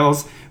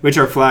 files, which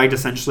are flagged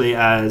essentially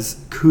as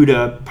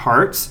CUDA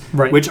parts,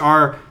 which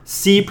are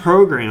C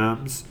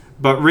programs,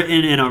 but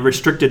written in a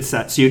restricted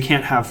set. So you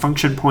can't have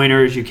function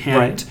pointers. You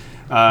can't.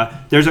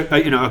 There's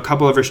a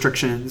couple of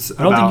restrictions.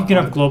 I don't think you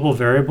can have global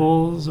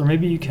variables, or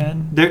maybe you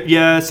can.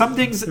 Some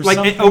things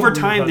over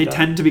time they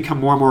tend to become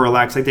more and more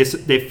relaxed. Like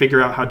they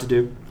figure out how to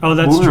do more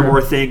and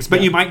more things,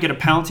 but you might get a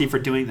penalty for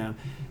doing them.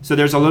 So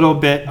there's a little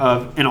bit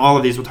of, in all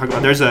of these we'll talk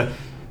about, there's a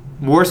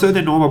more so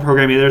than normal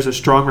programming, there's a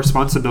strong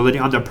responsibility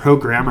on the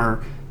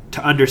programmer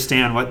to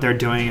understand what they're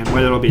doing and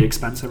whether it'll be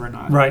expensive or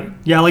not. Right.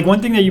 Yeah, like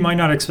one thing that you might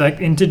not expect,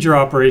 integer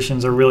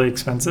operations are really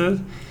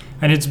expensive.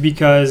 And it's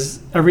because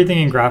everything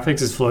in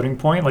graphics is floating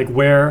point, like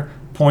where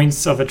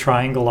points of a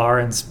triangle are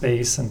in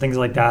space and things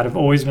like that have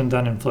always been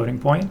done in floating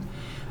point.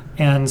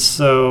 And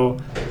so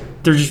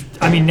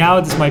now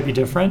this might be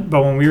different,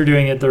 but when we were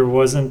doing it, there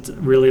wasn't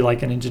really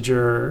like an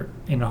integer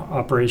in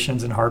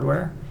operations in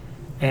hardware.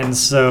 And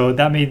so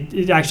that made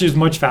it actually was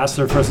much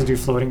faster for us to do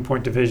floating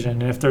point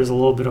division. And if there's a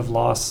little bit of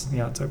loss,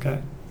 it's okay.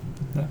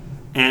 Yeah.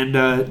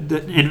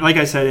 And like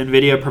I said,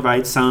 NVIDIA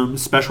provides some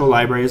special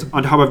libraries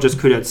on top of just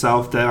CUDA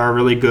itself that are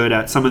really good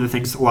at some of the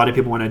things a lot of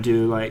people want to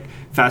do, like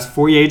fast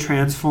Fourier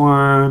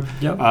transform,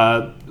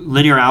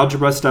 linear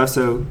algebra stuff,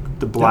 so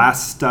the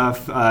BLAST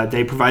stuff.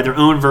 They provide their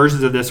own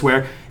versions of this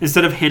where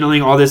instead of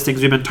handling all these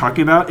things we've been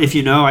talking about, if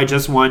I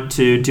just want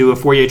to do a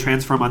Fourier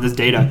transform on this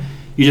data,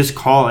 you just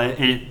call it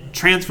and it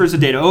transfers the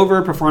data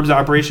over, performs the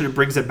operation, and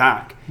brings it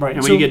back. Right.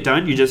 And when you get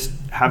done, you just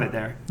have it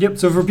there. Yep.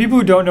 So for people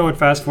who don't know what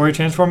fast Fourier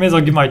transform is,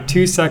 I'll give my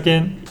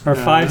 2-second or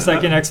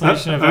 5-second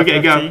explanation of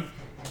FFT. Go.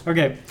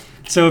 Okay.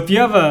 So if you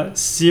have a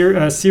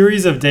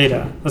series of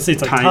data, let's say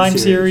it's like time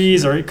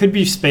series, or it could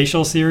be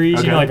spatial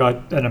series, like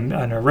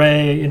an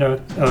array,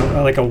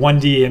 like a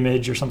 1D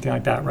image or something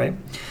like that, right?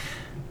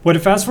 What a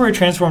fast Fourier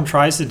transform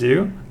tries to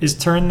do is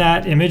turn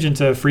that image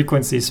into a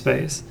frequency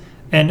space.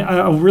 And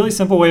a really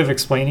simple way of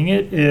explaining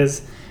it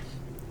is,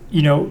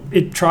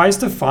 it tries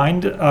to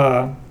find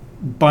a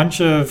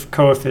bunch of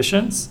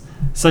coefficients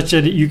such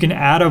that you can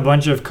add a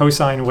bunch of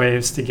cosine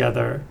waves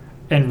together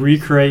and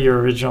recreate your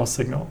original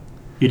signal.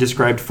 You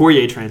described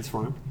Fourier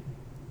transform.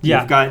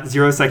 Yeah. You've got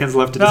 0 seconds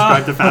left to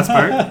describe the fast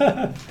part.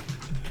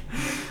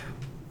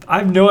 I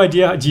have no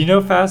idea. Do you know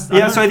fast?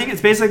 Yeah, so I think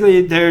it's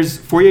basically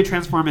Fourier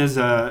transform is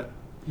a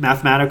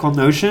mathematical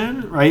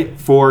notion, right,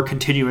 for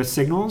continuous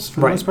signals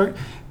for the most part.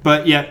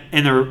 But yet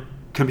in the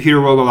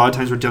computer world, a lot of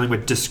times we're dealing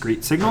with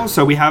discrete signals.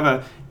 So we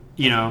have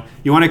you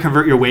want to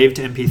convert your wave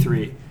to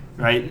MP3,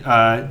 right?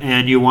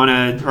 And you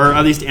want to, or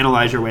at least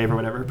analyze your wave or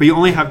whatever. But you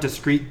only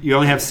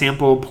have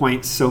sample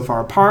points so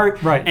far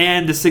apart. Right.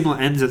 And the signal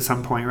ends at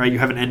some point, right? You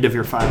have an end of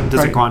your file. It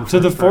doesn't go on So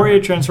the Fourier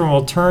transform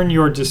will turn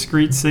your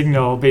discrete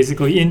signal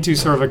basically into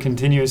sort of a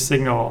continuous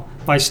signal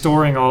by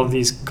storing all of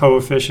these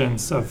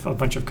coefficients of a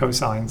bunch of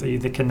cosines that you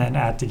can then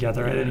add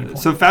together at any point.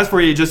 So fast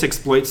Fourier just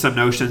exploits some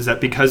notions that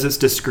because it's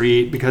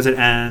discrete, because it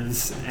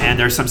ends, and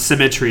there's some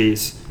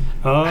symmetries,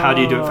 how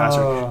do you do it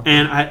faster?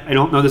 And I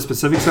don't know the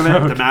specifics of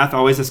it. The math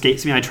always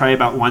escapes me. I try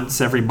about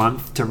once every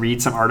month to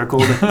read some article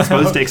that's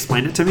supposed to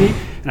explain it to me,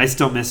 and I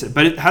still miss it.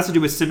 But it has to do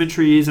with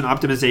symmetries and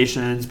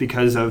optimizations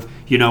because of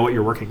what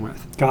you're working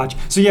with. Gotcha.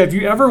 So yeah, if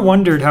you ever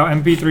wondered how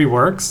MP3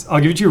 works, I'll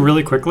give it to you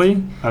really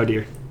quickly. Oh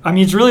dear. I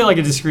mean, it's really like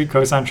a discrete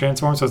cosine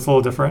transform, so it's a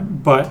little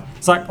different, but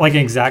it's not like an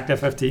exact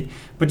FFT.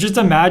 But just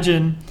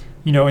imagine,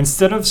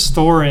 instead of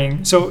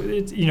storing,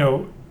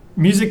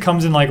 music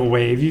comes in like a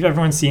wave.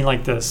 Everyone's seen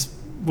like this.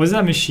 Was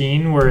that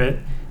machine where it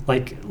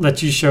like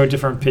lets you show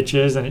different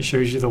pitches and it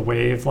shows you the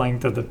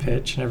wavelength of the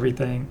pitch and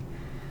everything?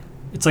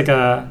 It's like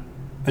a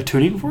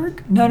tuning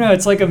fork? No,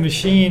 it's like a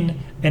machine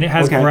and it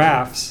has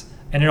graphs.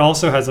 And it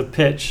also has a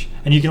pitch,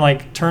 and you can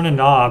like turn a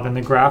knob, and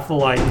the graph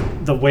will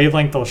the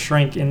wavelength will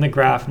shrink in the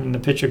graph, and the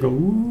pitch will go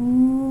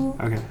ooh.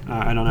 Okay,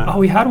 I don't know. Oh,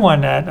 we had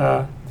one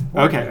at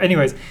Okay.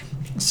 Anyways,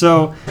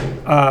 so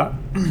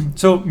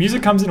so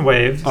music comes in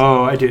waves.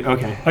 Oh, I do.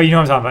 Okay. Oh, you know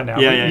what I'm talking about now.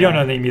 Yeah. You don't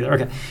know the name either.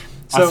 Okay.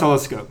 So,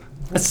 oscilloscope.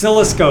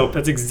 Oscilloscope.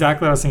 That's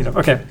exactly what I was thinking of.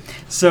 Okay.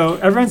 So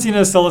everyone's seen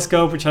an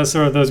oscilloscope, which has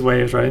sort of those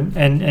waves, right?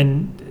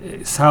 And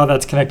it's how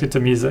that's connected to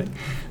music.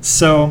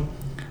 So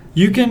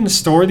you can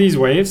store these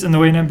waves, and the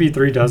way an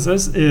MP3 does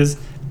this is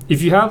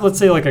if you have, let's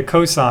say, like a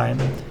cosine,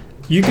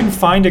 you can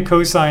find a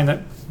cosine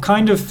that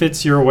kind of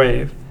fits your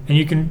wave. And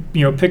you can,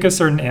 pick a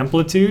certain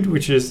amplitude,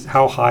 which is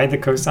how high the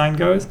cosine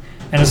goes,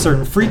 and a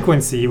certain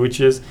frequency, which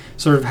is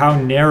sort of how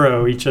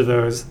narrow each of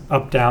those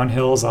up-down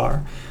hills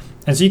are.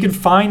 And so you can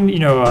find,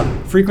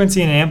 a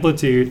frequency and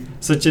amplitude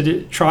such that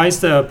it tries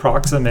to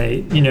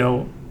approximate,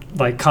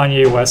 like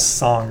Kanye West's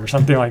song or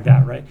something like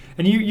that, right?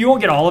 And you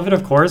won't get all of it,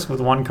 of course,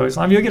 with one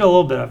cosine. You'll get a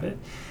little bit of it.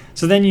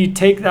 So then you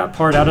take that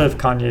part out of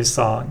Kanye's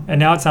song, and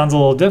now it sounds a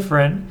little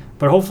different,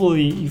 but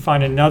hopefully you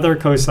find another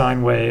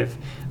cosine wave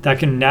that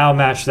can now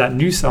match that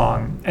new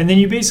song. And then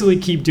you basically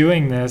keep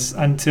doing this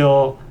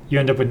until you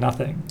end up with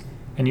nothing.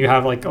 And you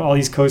have like all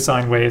these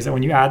cosine waves, and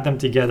when you add them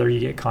together, you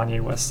get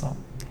Kanye West's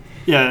song.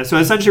 Yeah, so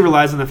it essentially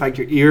relies on the fact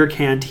your ear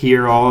can't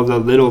hear all of the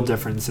little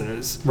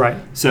differences. Right.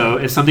 So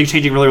if something's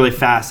changing really, really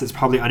fast, it's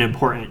probably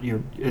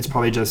unimportant. It's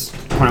probably just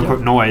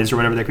quote-unquote noise or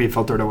whatever that can be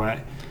filtered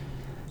away.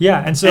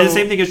 Yeah, and so... And the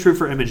same thing is true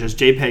for images.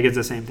 JPEG is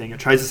the same thing. It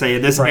tries to say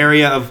in this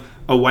area of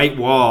a white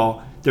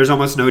wall, there's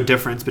almost no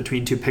difference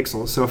between 2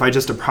 pixels. So if I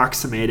just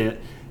approximate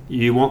it,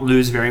 you won't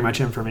lose very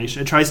much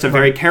information. It tries to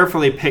very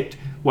carefully pick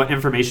what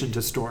information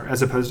to store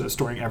as opposed to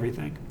storing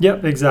everything.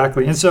 Yep,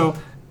 exactly. And so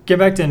get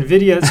back to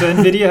NVIDIA. So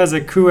NVIDIA has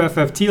a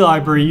cuFFT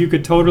library. You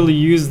could totally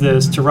use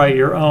this to write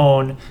your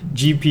own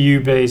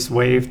GPU-based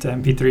wave to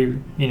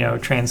MP3,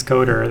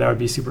 transcoder. That would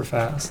be super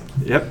fast.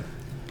 Yep.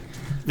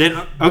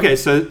 Then, okay,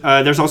 so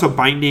there's also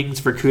bindings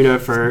for CUDA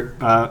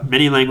for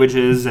many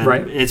languages, and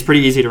it's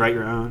pretty easy to write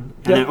your own.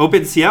 And then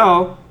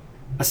OpenCL,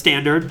 a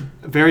standard,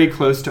 very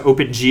close to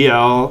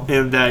OpenGL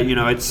in that,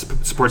 it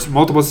supports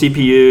multiple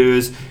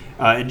CPUs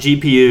and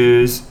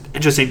GPUs.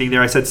 Interesting thing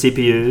there, I said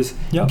CPUs.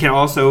 Yep. Can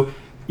also,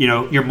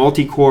 your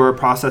multi-core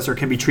processor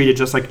can be treated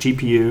just like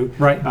GPU.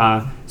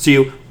 Right. So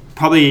you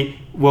probably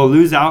will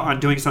lose out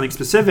on doing something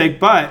specific,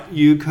 but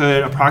you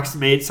could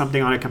approximate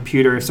something on a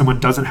computer if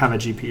someone doesn't have a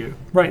GPU.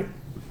 Right.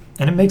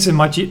 And it makes it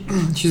much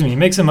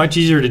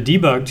easier to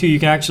debug too. You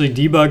can actually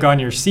debug on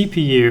your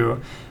CPU,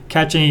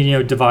 catch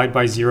any divide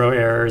by zero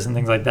errors and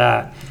things like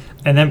that,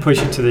 and then push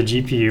it to the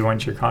GPU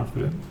once you're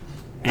confident.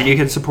 And you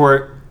can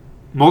support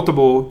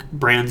multiple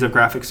brands of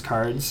graphics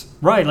cards.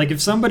 Right. Like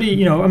if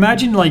somebody,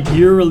 imagine like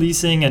you're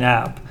releasing an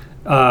app,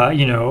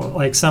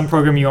 like some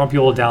program you want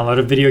people to download,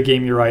 a video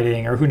game you're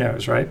writing, or who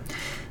knows, right?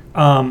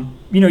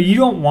 You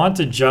don't want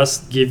to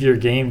just give your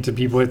game to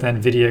people with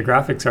NVIDIA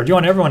graphics cards. You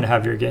want everyone to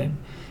have your game.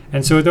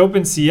 And so with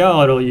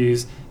OpenCL, it'll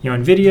use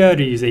NVIDIA,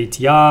 it'll use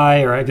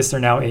ATI, or I guess they're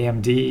now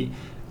AMD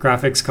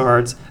graphics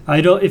cards.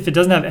 If it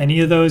doesn't have any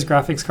of those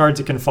graphics cards,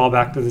 it can fall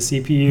back to the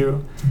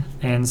CPU.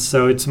 And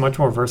so it's much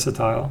more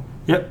versatile.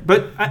 Yep,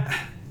 but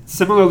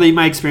similarly,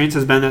 my experience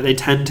has been that they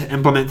tend to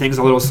implement things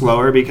a little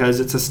slower because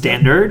it's a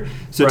standard,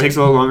 so it takes a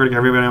little longer to get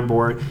everybody on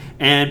board.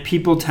 And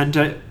people tend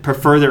to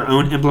prefer their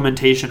own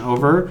implementation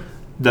over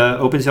the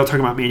OpenCL, talking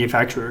about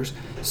manufacturers.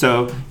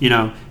 So,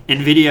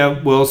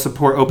 NVIDIA will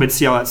support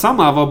OpenCL at some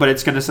level, but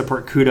it's going to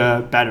support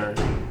CUDA better.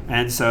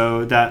 And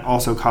so that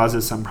also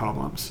causes some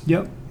problems.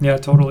 Yep. Yeah,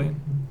 totally.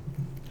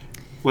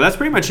 Well, that's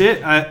pretty much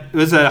it. It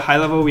was a high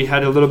level. We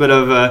had a little bit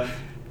of a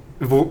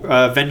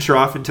venture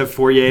off into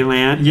Fourier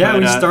land. Yeah,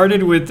 we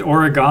started with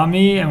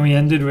origami and we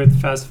ended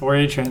with fast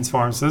Fourier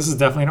transforms. So this is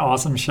definitely an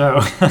awesome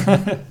show.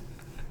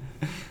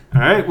 All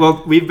right.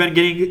 Well, we've been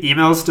getting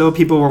emails still.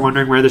 People were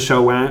wondering where the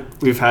show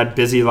went. We've had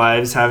busy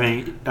lives.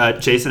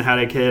 Jason had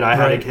a kid. I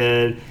had a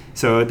kid.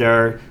 So there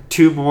are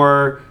 2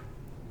 more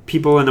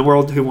people in the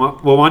world who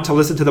will want to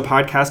listen to the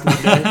podcast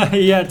one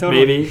day. Yeah,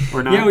 totally. Maybe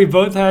or not. Yeah, we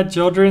both had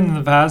children in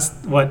the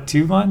past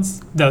 2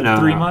 months? No,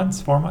 3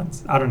 months, 4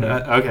 months. I don't know.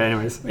 Okay.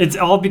 Anyways, it's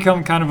all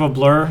become kind of a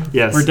blur.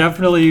 Yes. We're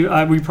definitely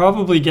we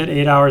probably get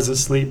 8 hours of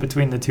sleep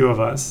between the 2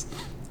 of us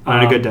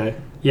on a good day.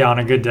 Yeah, on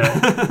a good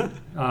day.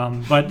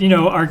 But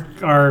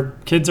our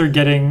kids are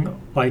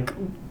getting like,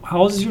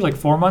 how old is you? Like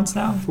 4 months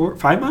now?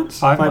 5 months?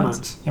 5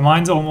 months. And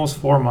mine's almost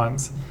 4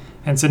 months.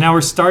 And so now we're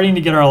starting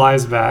to get our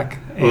lives back.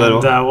 And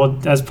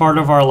we'll, as part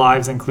of our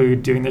lives,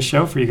 include doing this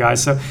show for you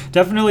guys. So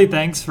definitely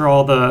thanks for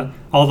all the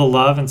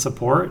love and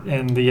support.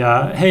 And the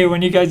hey,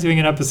 when you guys doing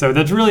an episode,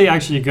 that's really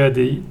actually good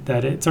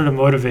that it sort of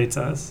motivates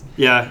us.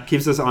 Yeah,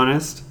 keeps us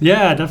honest.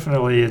 Yeah,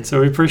 definitely. And so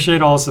we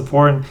appreciate all the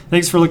support. And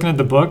thanks for looking at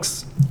the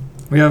books.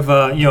 We have,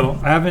 I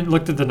haven't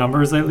looked at the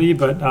numbers lately,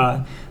 but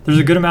there's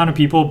a good amount of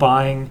people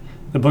buying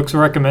the books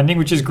we're recommending,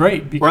 which is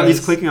great. Because, or at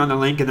least clicking on the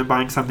link and then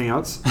buying something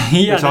else,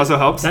 which also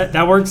helps.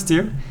 That works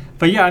too.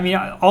 But yeah, I mean,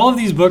 all of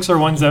these books are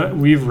ones that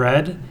we've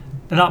read.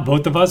 Not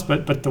both of us,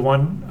 but the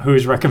one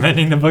who's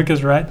recommending the book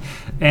has read.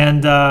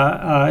 And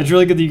it's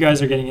really good that you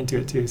guys are getting into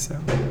it too. So,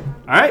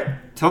 all right,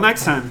 till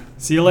next time.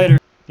 See you later.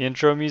 The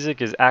intro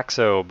music is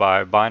Axo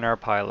by Binar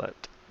Pilot.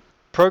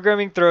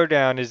 Programming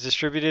Throwdown is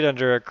distributed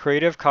under a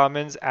Creative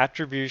Commons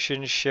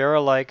Attribution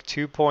Share-alike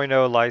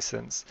 2.0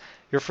 license.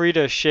 You're free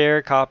to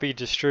share, copy,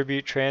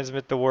 distribute,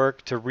 transmit the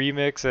work, to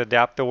remix,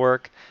 adapt the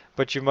work,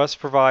 but you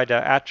must provide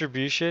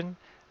attribution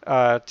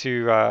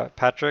to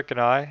Patrick and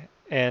I,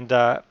 and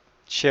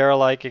share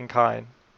alike in kind.